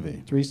this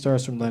movie. 3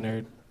 stars from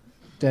Leonard.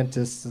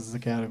 Dentist is the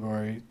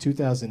category.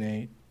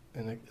 2008.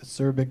 An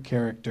acerbic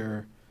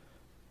character.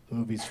 The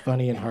movie's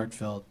funny and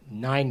heartfelt.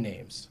 9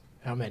 names.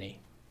 How many?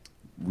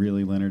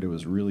 Really, Leonard, it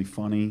was really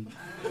funny.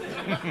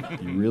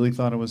 You really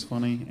thought it was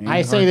funny? And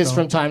I say this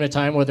from heartfelt? time to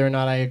time, whether or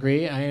not I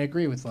agree. I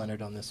agree with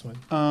Leonard on this one.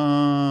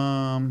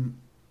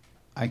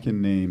 I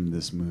can name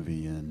this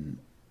movie in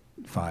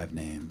 5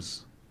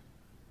 names.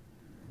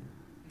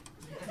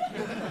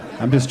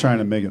 I'm just trying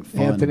to make it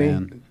fun, Anthony?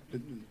 man.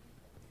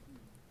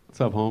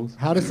 What's up, Holmes?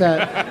 How does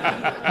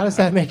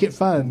that make it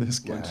fun? This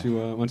guy.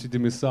 Why don't you do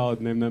me a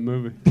solid, name that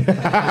movie?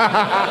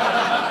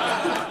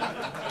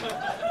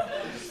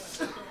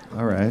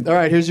 All right. All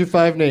right, here's your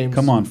 5 names.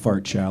 Come on,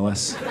 fart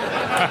chalice.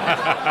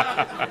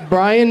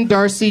 Brian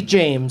Darcy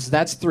James.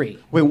 That's 3.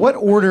 Wait, what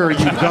order are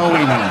you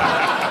going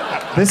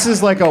in? This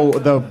is like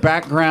the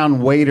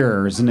background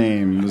waiter's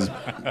names.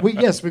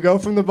 Yes, we go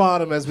from the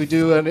bottom as we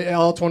do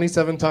all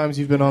 27 times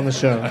you've been on the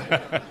show.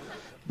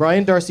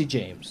 Brian Darcy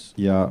James.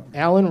 Yeah.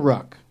 Alan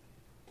Ruck.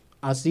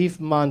 Asif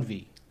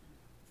Manvi.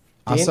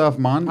 Asaf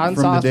Mann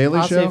from The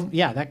Daily Show?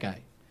 Yeah, that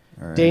guy.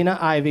 All right. Dana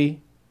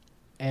Ivey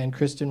and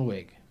Kristen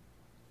Wiig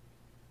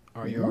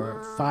are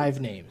your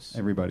 5 names.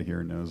 Everybody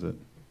here knows it.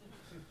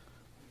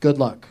 Good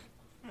luck.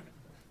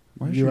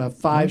 Why's You your- have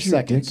 5 why's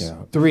your dick seconds.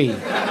 out? 3, 2,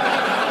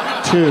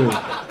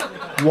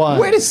 1.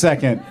 Wait a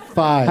second.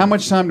 5. How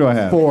much time do I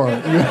have? 4. You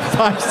have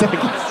 5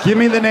 seconds. Give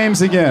me the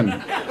names again.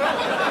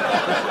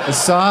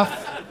 Asaf.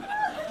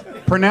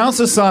 Pronounce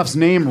Asaf's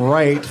name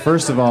right,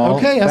 first of all.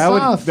 Okay,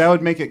 Asaf. That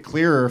would make it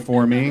clearer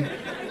for me.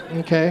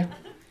 Okay.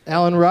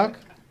 Alan Ruck.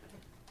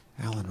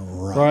 Alan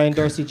Ruck. Brian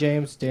Darcy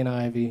James, Dana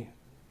Ivey,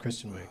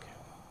 Kristen Wiig.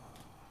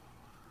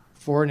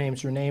 4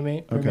 names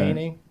remaining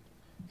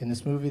in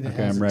this movie that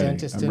Okay, has I'm a ready.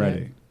 dentist I'm in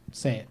ready. it.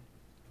 Say it.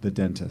 The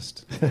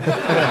dentist.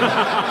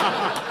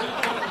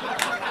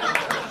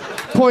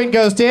 Point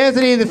goes to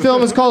Anthony. The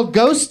film is called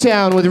Ghost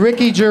Town with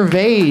Ricky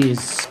Gervais.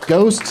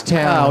 Ghost Oh,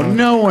 Town.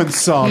 no one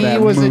saw He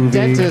that was movie. a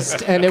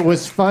dentist, and it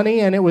was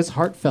funny, and it was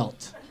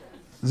heartfelt.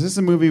 Is this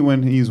a movie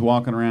when he's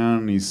walking around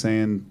and he's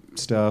saying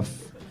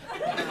stuff?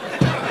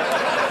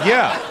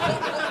 Yeah.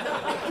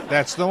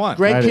 That's the one.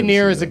 Greg I didn't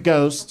Kinnear see is a that.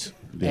 ghost,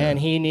 Yeah. and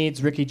he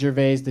needs Ricky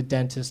Gervais, the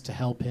dentist, to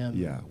help him.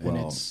 Yeah, and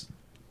well-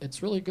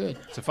 it's really good.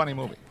 It's a funny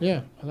movie.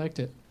 Yeah, I liked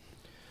it.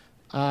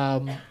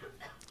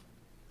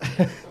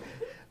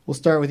 We'll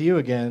start with you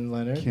again,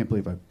 Leonard. Can't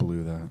believe I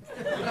blew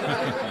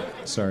that.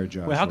 Sorry,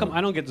 Joshua. Wait, how come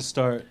I don't get to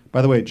start?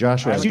 By the way,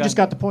 Joshua. You just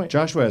got the point.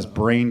 Joshua has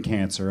brain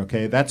cancer.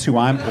 Okay, that's who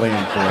I'm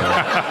playing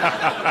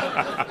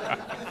for.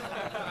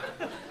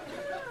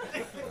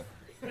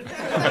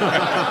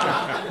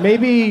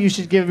 Maybe you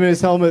should give him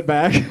his helmet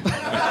back.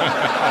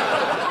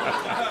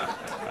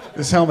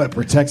 This helmet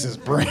protects his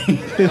brain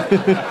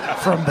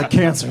from the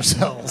cancer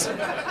cells.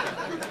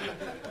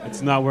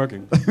 It's not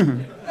working.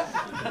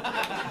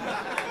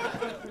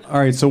 All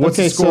right, so what's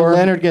Okay, the score? so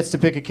Leonard gets to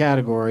pick a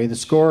category. The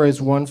score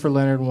is 1 for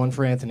Leonard and 1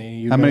 for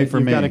Anthony. How many for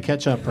you've me? got to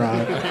catch up,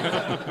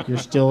 Rob. You're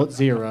still at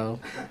 0.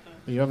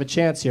 But you have a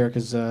chance here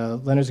because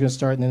Leonard's going to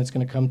start and then it's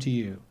going to come to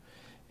you.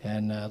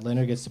 And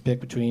Leonard gets to pick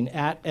between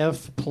at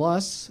F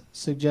plus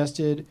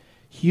suggested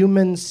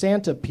Human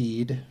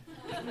Santipede,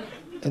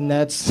 and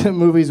that's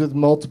movies with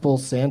multiple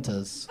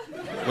Santas.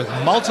 With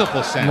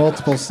multiple Santas.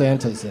 Multiple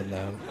Santas in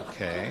them.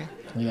 Okay.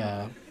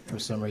 Yeah, for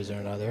some reason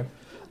or another.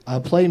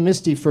 Play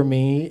Misty for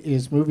Me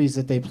is movies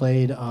that they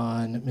played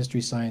on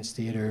Mystery Science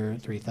Theater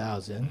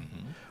 3000.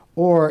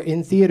 Or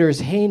in theaters,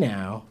 Hey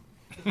Now,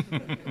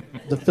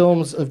 the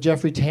films of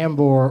Jeffrey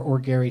Tambor or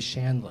Gary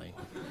Shandling.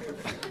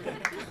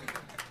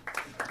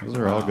 Those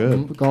are all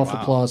good. Golf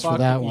applause for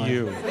that one.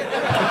 You.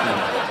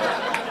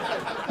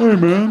 Hey,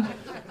 man.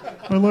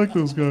 I like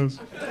those guys.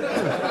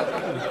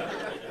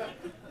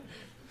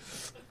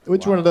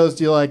 Which one of those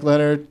do you like,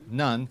 Leonard?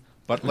 None.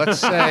 But let's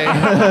say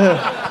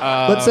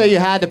Let's say you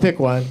had to pick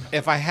one.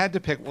 if I had to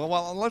pick,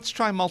 well, let's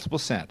try Multiple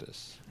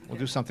Santas. We'll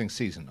do something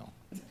seasonal.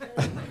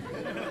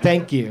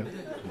 Thank you.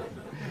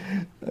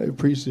 I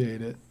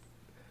appreciate it.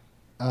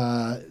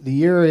 The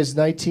year is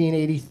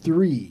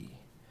 1983.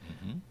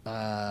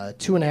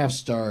 2.5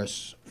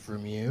 stars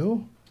from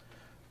you.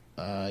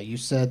 You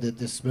said that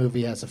this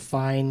movie has a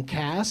fine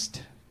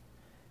cast.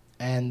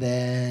 And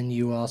then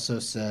you also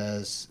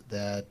says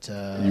that...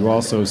 You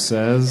also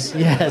says?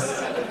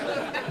 Yes.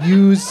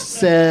 You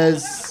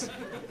says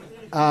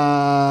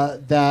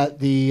that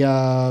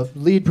the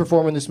lead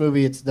performer in this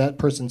movie, it's that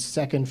person's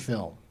second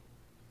film.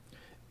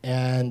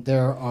 And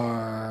there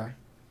are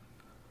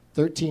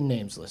 13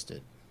 names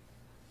listed.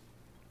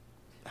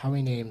 How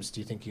many names do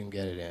you think you can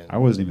get it in? I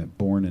wasn't even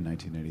born in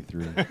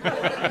 1983.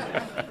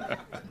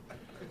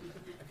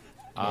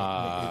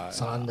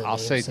 It's on the I'll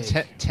say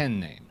namesake. 10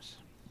 names.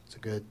 It's a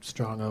good,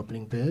 strong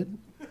opening bid.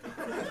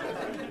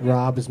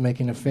 Rob is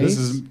making a face. This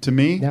is to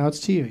me? Now it's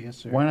to you, yes,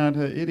 sir. Why not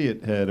an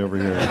idiot head over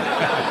here?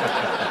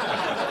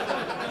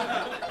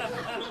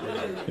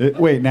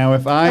 Wait, now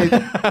if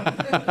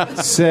I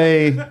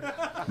say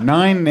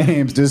 9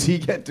 names, does he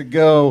get to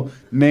go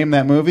name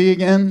that movie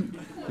again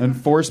and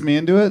force me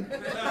into it?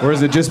 Or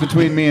is it just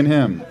between me and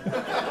him?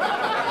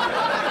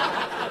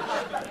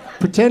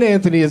 Pretend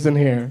Anthony isn't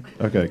here.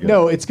 Okay, good.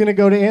 No, it's going to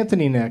go to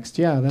Anthony next.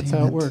 Yeah, that's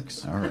how it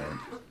works. All right.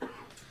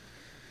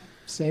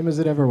 Same as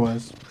it ever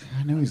was.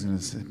 I know he's going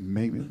to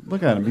make me...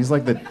 Look at him. He's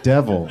like the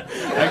devil.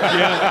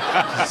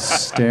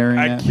 Staring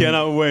I at me.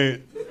 cannot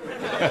wait.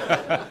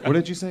 What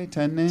did you say?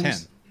 10 names? 10.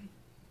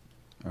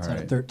 All It's on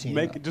right.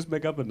 13. Just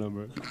make up a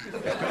number.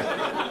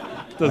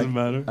 Doesn't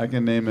matter. I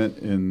can name it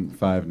in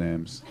 5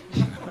 names.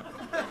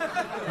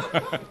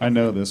 I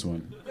know this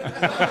one.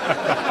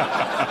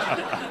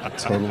 I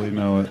totally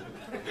know it.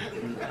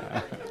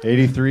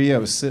 83, I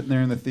was sitting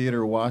there in the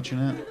theater watching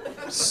it.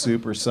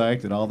 Super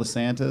psyched at all the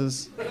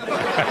Santas. Can't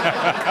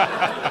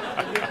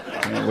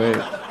wait.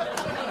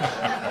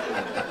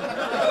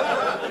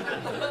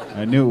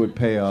 I knew it would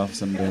pay off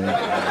someday.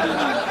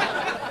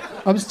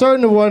 I'm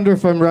starting to wonder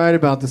if I'm right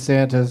about the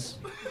Santas.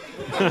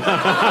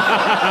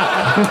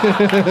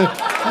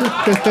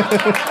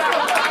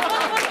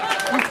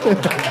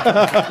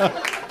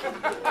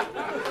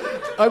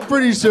 I'm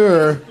pretty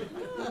sure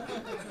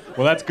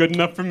Well, that's good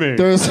enough for me.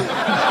 there's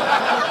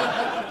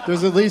at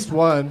least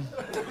one.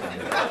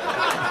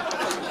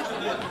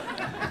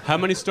 How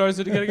many stars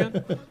did you get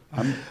again?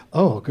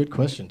 Oh, good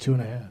question.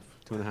 2.5.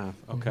 2.5.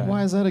 Okay.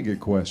 Why is that a good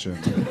question?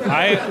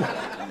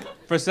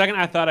 For a second,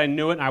 I thought I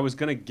knew it, and I was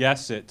gonna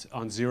guess it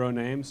on 0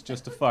 names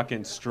just to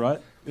fucking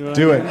strut. You know what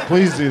I Do mean? it.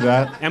 Please do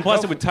that. And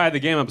plus, it would tie the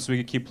game up, so we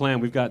could keep playing.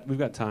 We've got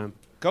time.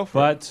 Go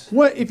for it.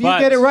 What? If you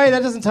get it right,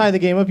 that doesn't tie the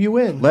game up, you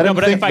win. Let No, him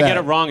but think if I that. get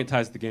it wrong, it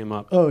ties the game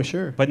up. Oh,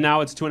 sure. But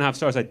now it's 2.5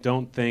 stars. I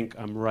don't think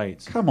I'm right.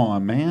 Come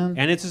on, man.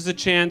 And it's just a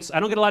chance. I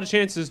don't get a lot of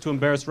chances to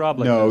embarrass Rob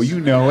like No, this. you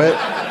know it.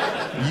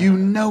 You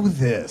know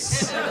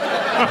this.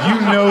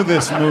 You know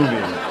this movie.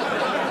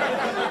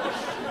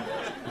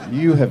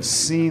 You have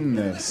seen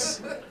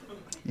this.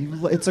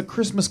 It's a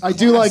Christmas I classic.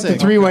 do like the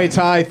 3-way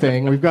tie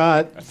thing. We've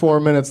got 4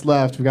 minutes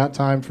left. We've got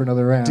time for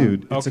another round.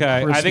 Dude, it's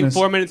Okay, a I think Christmas-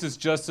 4 minutes is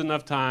just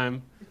enough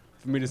time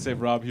for me to say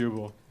Rob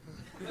Huebel.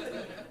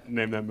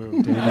 Name that movie.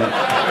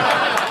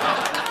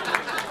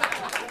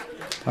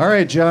 All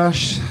right,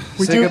 Josh.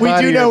 We say do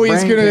goodbye to know your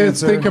he's brain going to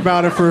cancer. think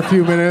about it for a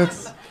few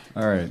minutes.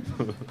 All right.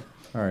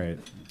 All right.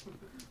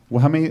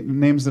 Well, how many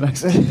names did I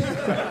say?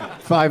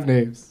 5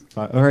 names.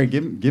 5. All right,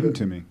 give them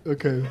to me.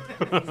 Okay.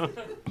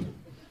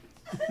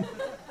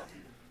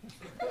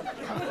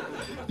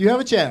 You have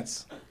a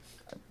chance.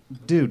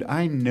 Dude,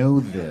 I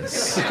know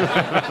this.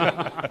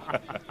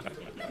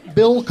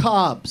 Bill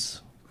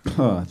Cobbs.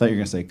 Huh, I thought you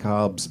were going to say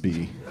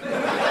Cobbsby.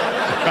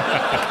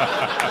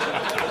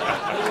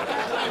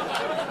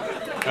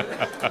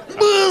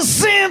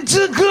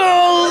 Santa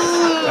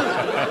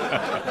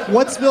Claus!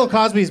 What's Bill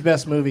Cosby's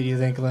best movie, do you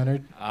think,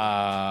 Leonard?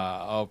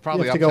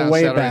 Probably You have to Uptown go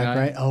way Saturday back, Night.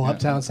 right? Oh,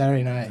 Uptown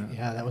Saturday Night.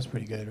 Yeah, that was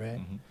pretty good, right?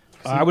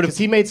 I would have. Because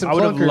he made some I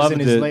would have clunkers loved in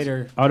his it.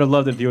 later... I would have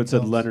loved it if you had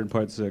said Leonard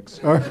Part 6.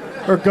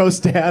 Or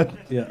Ghost Dad.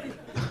 Yeah.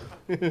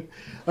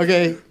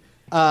 Okay.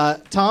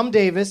 Tom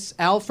Davis,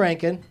 Al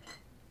Franken,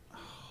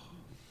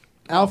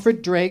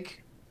 Alfred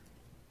Drake,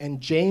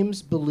 and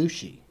James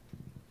Belushi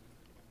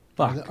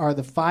are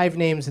the 5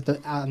 names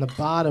on the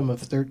bottom of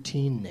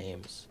 13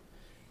 names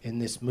in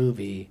this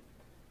movie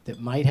that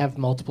might have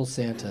multiple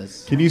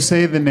Santas. Can you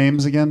say the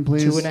names again,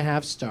 please?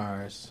 2.5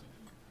 stars.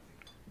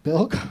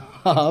 Bill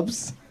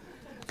Cobbs,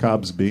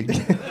 Cobbsby.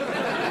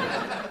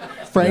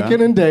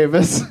 Franken and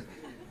Davis,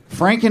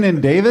 Franken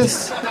and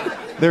Davis?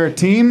 They're a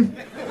team?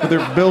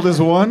 They're billed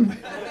as one?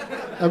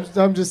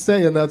 I'm just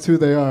saying that's who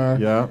they are.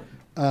 Yeah.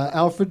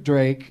 Alfred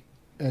Drake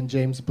and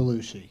James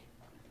Belushi.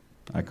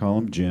 I call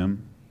him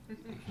Jim.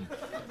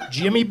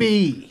 Jimmy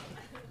B.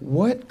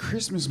 What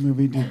Christmas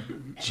movie did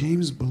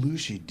James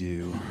Belushi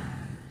do?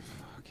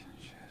 Fucking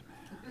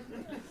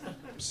shit, man.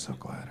 I'm so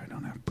glad I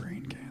don't have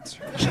brain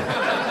cancer.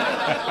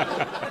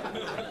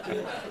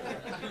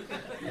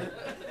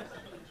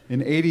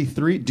 In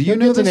 83, do you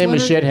know the this, name of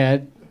Leonard?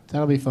 Shithead?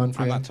 That'll be fun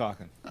for I'm you. not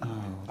talking.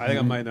 I think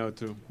I might know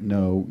too.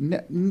 No,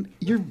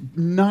 you're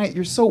not.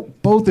 You're so.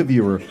 Both of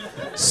you are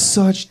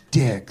such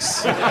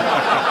dicks.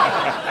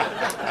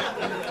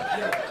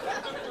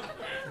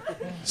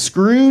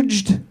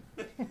 Scrooged?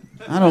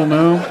 I don't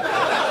know.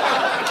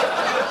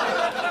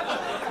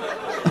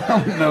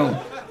 I don't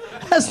know.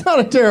 That's not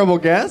a terrible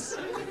guess.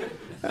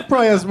 That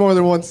probably has more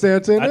than one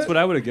Santa in That's it. what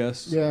I would have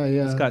guessed. Yeah.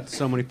 It's got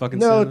so many fucking.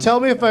 No, Santas. tell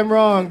me if I'm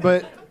wrong,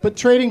 but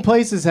Trading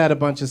Places had a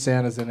bunch of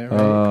Santas in it,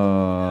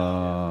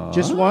 right?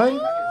 Just one?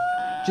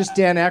 Just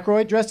Dan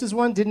Aykroyd dressed as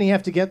one? Didn't he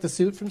have to get the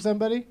suit from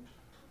somebody?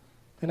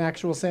 An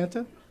actual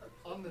Santa?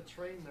 On the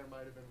train, there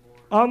might have been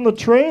more. On the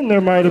train,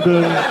 there might have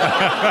been.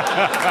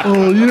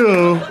 Oh,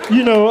 yeah.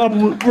 You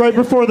know, right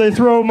before they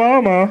throw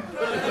Mama.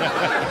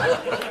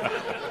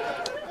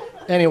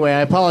 Anyway,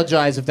 I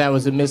apologize if that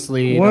was a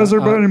mislead. Why is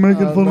everybody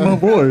making fun of my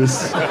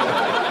voice?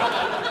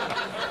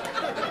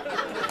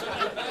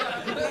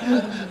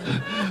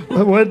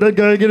 Why'd that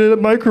guy get in a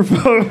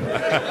microphone?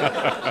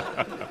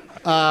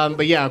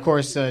 But yeah, of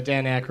course,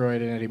 Dan Aykroyd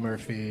and Eddie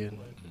Murphy and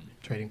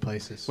Trading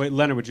Places. Wait,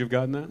 Leonard, would you have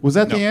gotten that? Was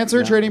that the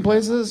answer? Trading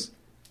Places?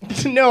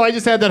 No, I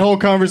just had that whole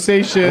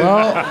conversation.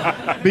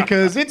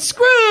 Because it's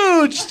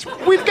Scrooged!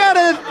 We've got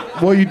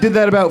to... Well, you did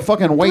that about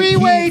fucking White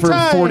Three-way Heat for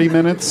tie. 40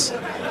 minutes.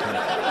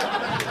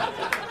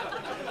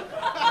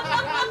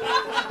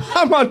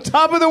 I'm on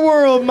top of the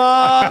world,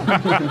 Ma!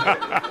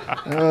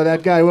 Oh,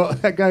 that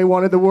guy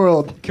wanted the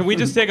world. Can we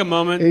just take a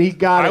moment? And he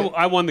got it.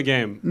 I won the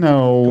game.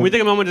 No. Can we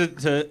take a moment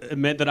to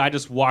admit that I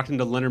just walked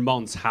into Leonard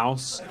Maltin's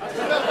house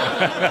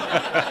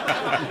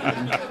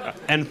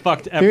and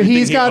fucked everything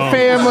He's got owns.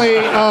 family.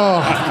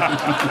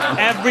 Oh.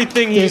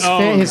 Everything he His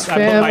owns. I put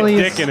my family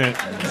dick in it.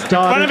 His In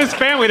front of his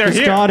family, they're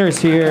here. daughter's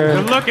here.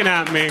 They're looking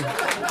at me.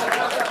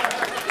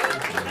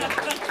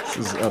 This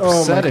is Oh, my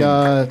upsetting.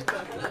 God.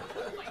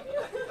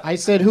 I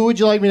said, who would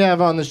you like me to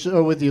have on the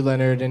show with you,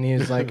 Leonard? And he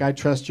was like, I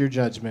trust your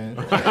judgment.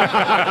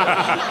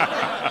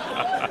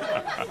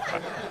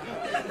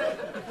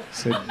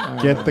 So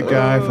get the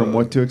guy from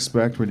What to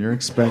Expect When You're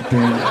Expecting.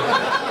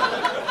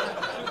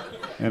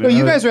 And Well, you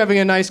another- guys were having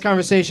a nice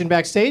conversation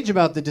backstage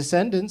about the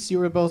Descendants. You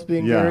were both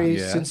being Yeah. very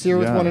Yeah. sincere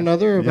with Yeah. one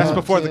another. Yeah. About, That's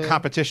before the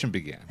competition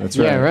began. That's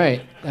right. Yeah,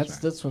 right.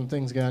 That's when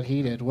things got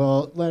heated.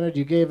 Well, Leonard,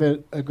 you gave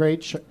it a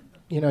great.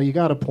 You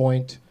got a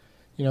point.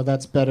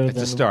 That's better It's a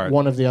than start.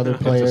 one of the other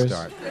players. It's a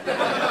start.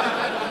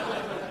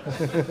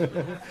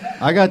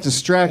 I got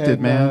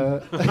distracted,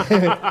 man.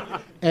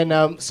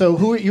 So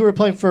who you were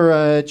playing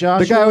for?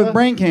 Joshua. The guy with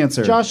brain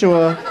cancer.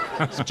 Joshua.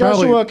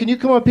 Joshua, can you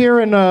come up here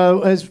and,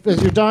 as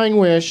your dying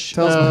wish,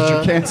 Tell us about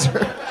your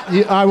cancer.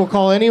 I will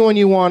call anyone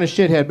you want a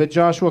shithead, but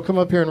Joshua, come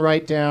up here and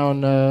write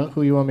down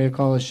who you want me to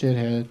call a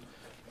shithead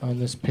on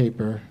this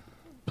paper,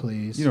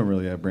 please. You don't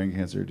really have brain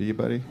cancer, do you,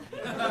 buddy?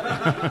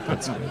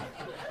 That's good.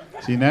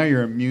 See, now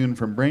you're immune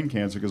from brain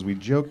cancer because we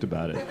joked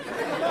about it.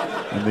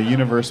 And the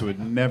universe would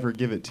never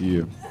give it to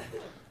you.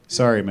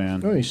 Sorry,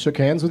 man. Oh, you shook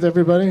hands with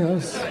everybody? No,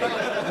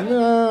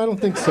 I don't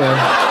think so.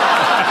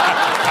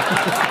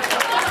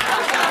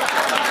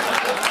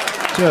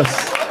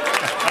 Just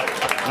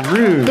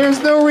rude.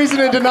 There's no reason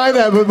to deny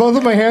that, but both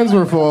of my hands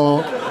were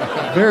full.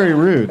 Very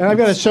rude. And I've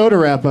got a show to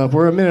wrap up.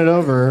 We're a minute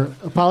over.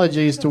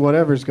 Apologies to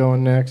whatever's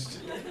going next.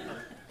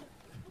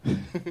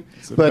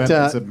 It's But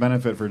a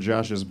benefit for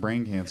Josh's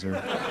brain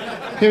cancer.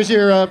 Here's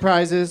your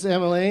prizes,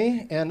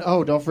 Emily. And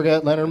don't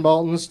forget Leonard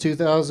Maltin's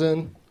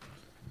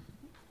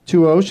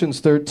 2002 Ocean's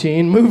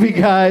 13 movie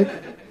guide.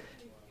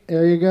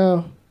 There you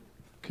go.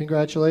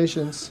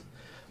 Congratulations.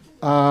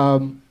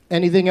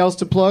 Anything else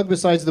to plug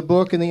besides the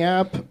book and the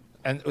app?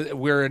 And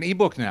we're an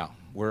ebook now.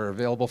 We're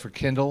available for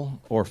Kindle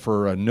or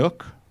for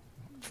Nook,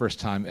 first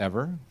time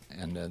ever,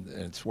 and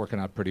it's working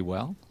out pretty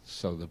well.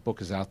 So the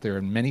book is out there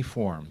in many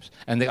forms,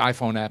 and the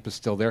iPhone app is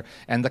still there,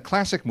 and the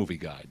classic movie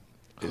guide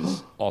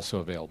is also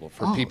available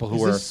for people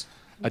who are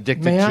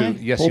addicted May to. I?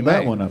 Yes, Hold you may.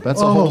 that one up.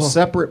 That's a whole Oh.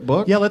 separate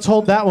book. Yeah, let's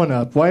hold that one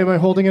up. Why am I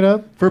holding it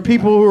up? For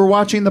people who are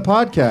watching the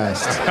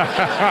podcast.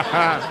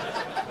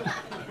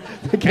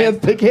 They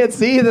can't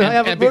see that I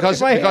have a And book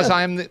because in my because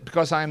hand.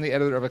 I am the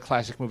editor of a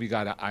classic movie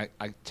guide, I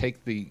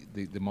take the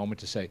moment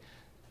to say,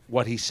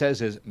 what he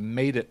says is,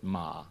 made it,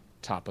 Ma,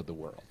 top of the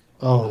world.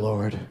 Oh,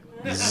 Lord.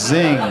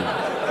 Zing.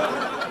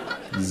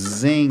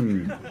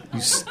 Zing. You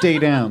stay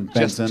down,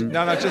 Benson.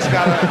 Just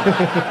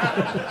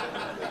gotta.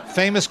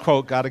 Famous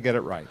quote, gotta get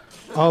it right.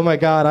 Oh, my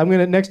God.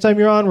 Next time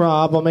you're on,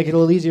 Rob, I'll make it a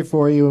little easier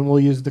for you, and we'll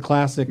use the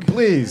classic.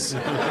 Please.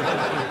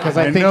 Because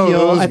I know think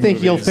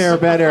those you'll movies. fare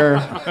better.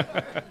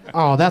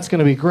 Oh, that's going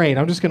to be great.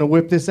 I'm just going to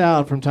whip this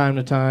out from time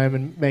to time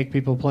and make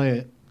people play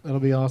it. That'll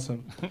be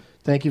awesome.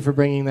 Thank you for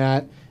bringing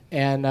that.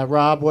 And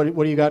Rob, what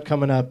do you got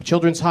coming up?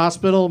 Children's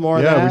Hospital, more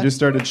of that? Yeah, we just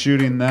started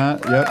shooting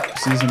that. Yep,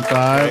 season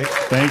 5.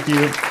 Thank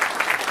you.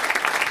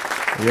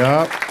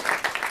 Yep.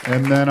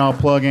 And then I'll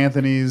plug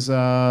Anthony's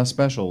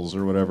specials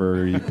or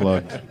whatever you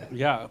plugged.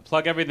 Yeah,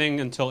 plug everything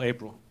until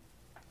April.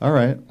 All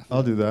right,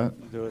 I'll do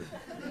that. Do it.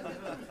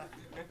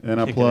 And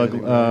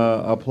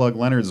I'll plug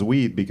Leonard's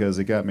weed because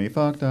it got me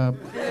fucked up.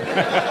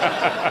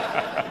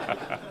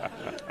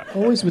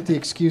 Always with the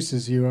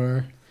excuses you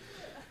are.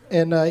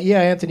 And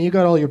Anthony, you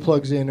got all your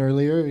plugs in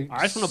earlier.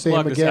 I just want to Say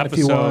plug them this again if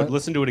you episode. want.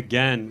 Listen to it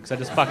again because I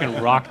just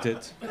fucking rocked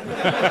it.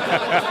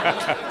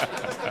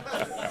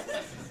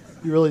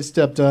 You really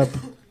stepped up,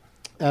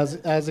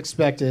 as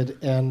expected,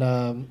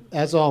 and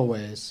as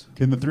always.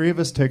 Can the three of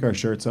us take our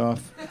shirts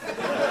off?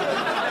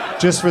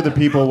 Just for the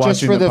people watching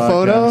Just for the podcast.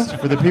 photo?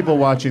 For the people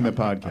watching the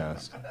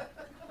podcast.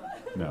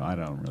 No, I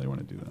don't really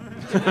want to do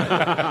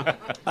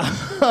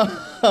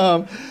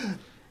that.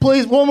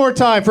 Please, one more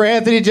time for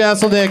Anthony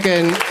Jeselnik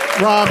and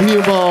Rob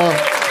Huebel,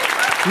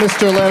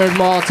 Mr. Leonard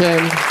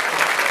Maltin.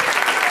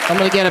 I'm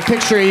going to get a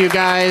picture of you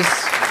guys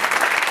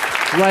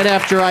right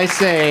after I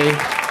say,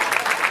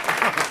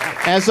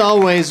 as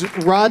always,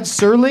 Rod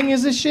Serling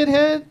is a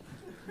shithead,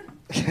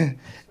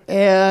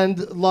 and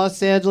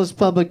Los Angeles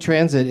Public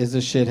Transit is a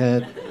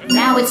shithead.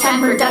 Now it's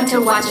time for Doug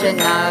to watch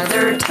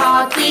another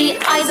talkie.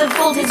 Eyes of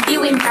gold, his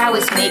viewing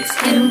prowess makes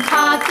him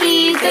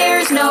cocky.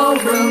 There's no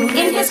room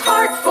in his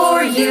heart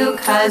for you,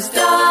 'cause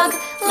Doug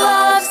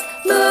loves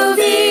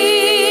movies.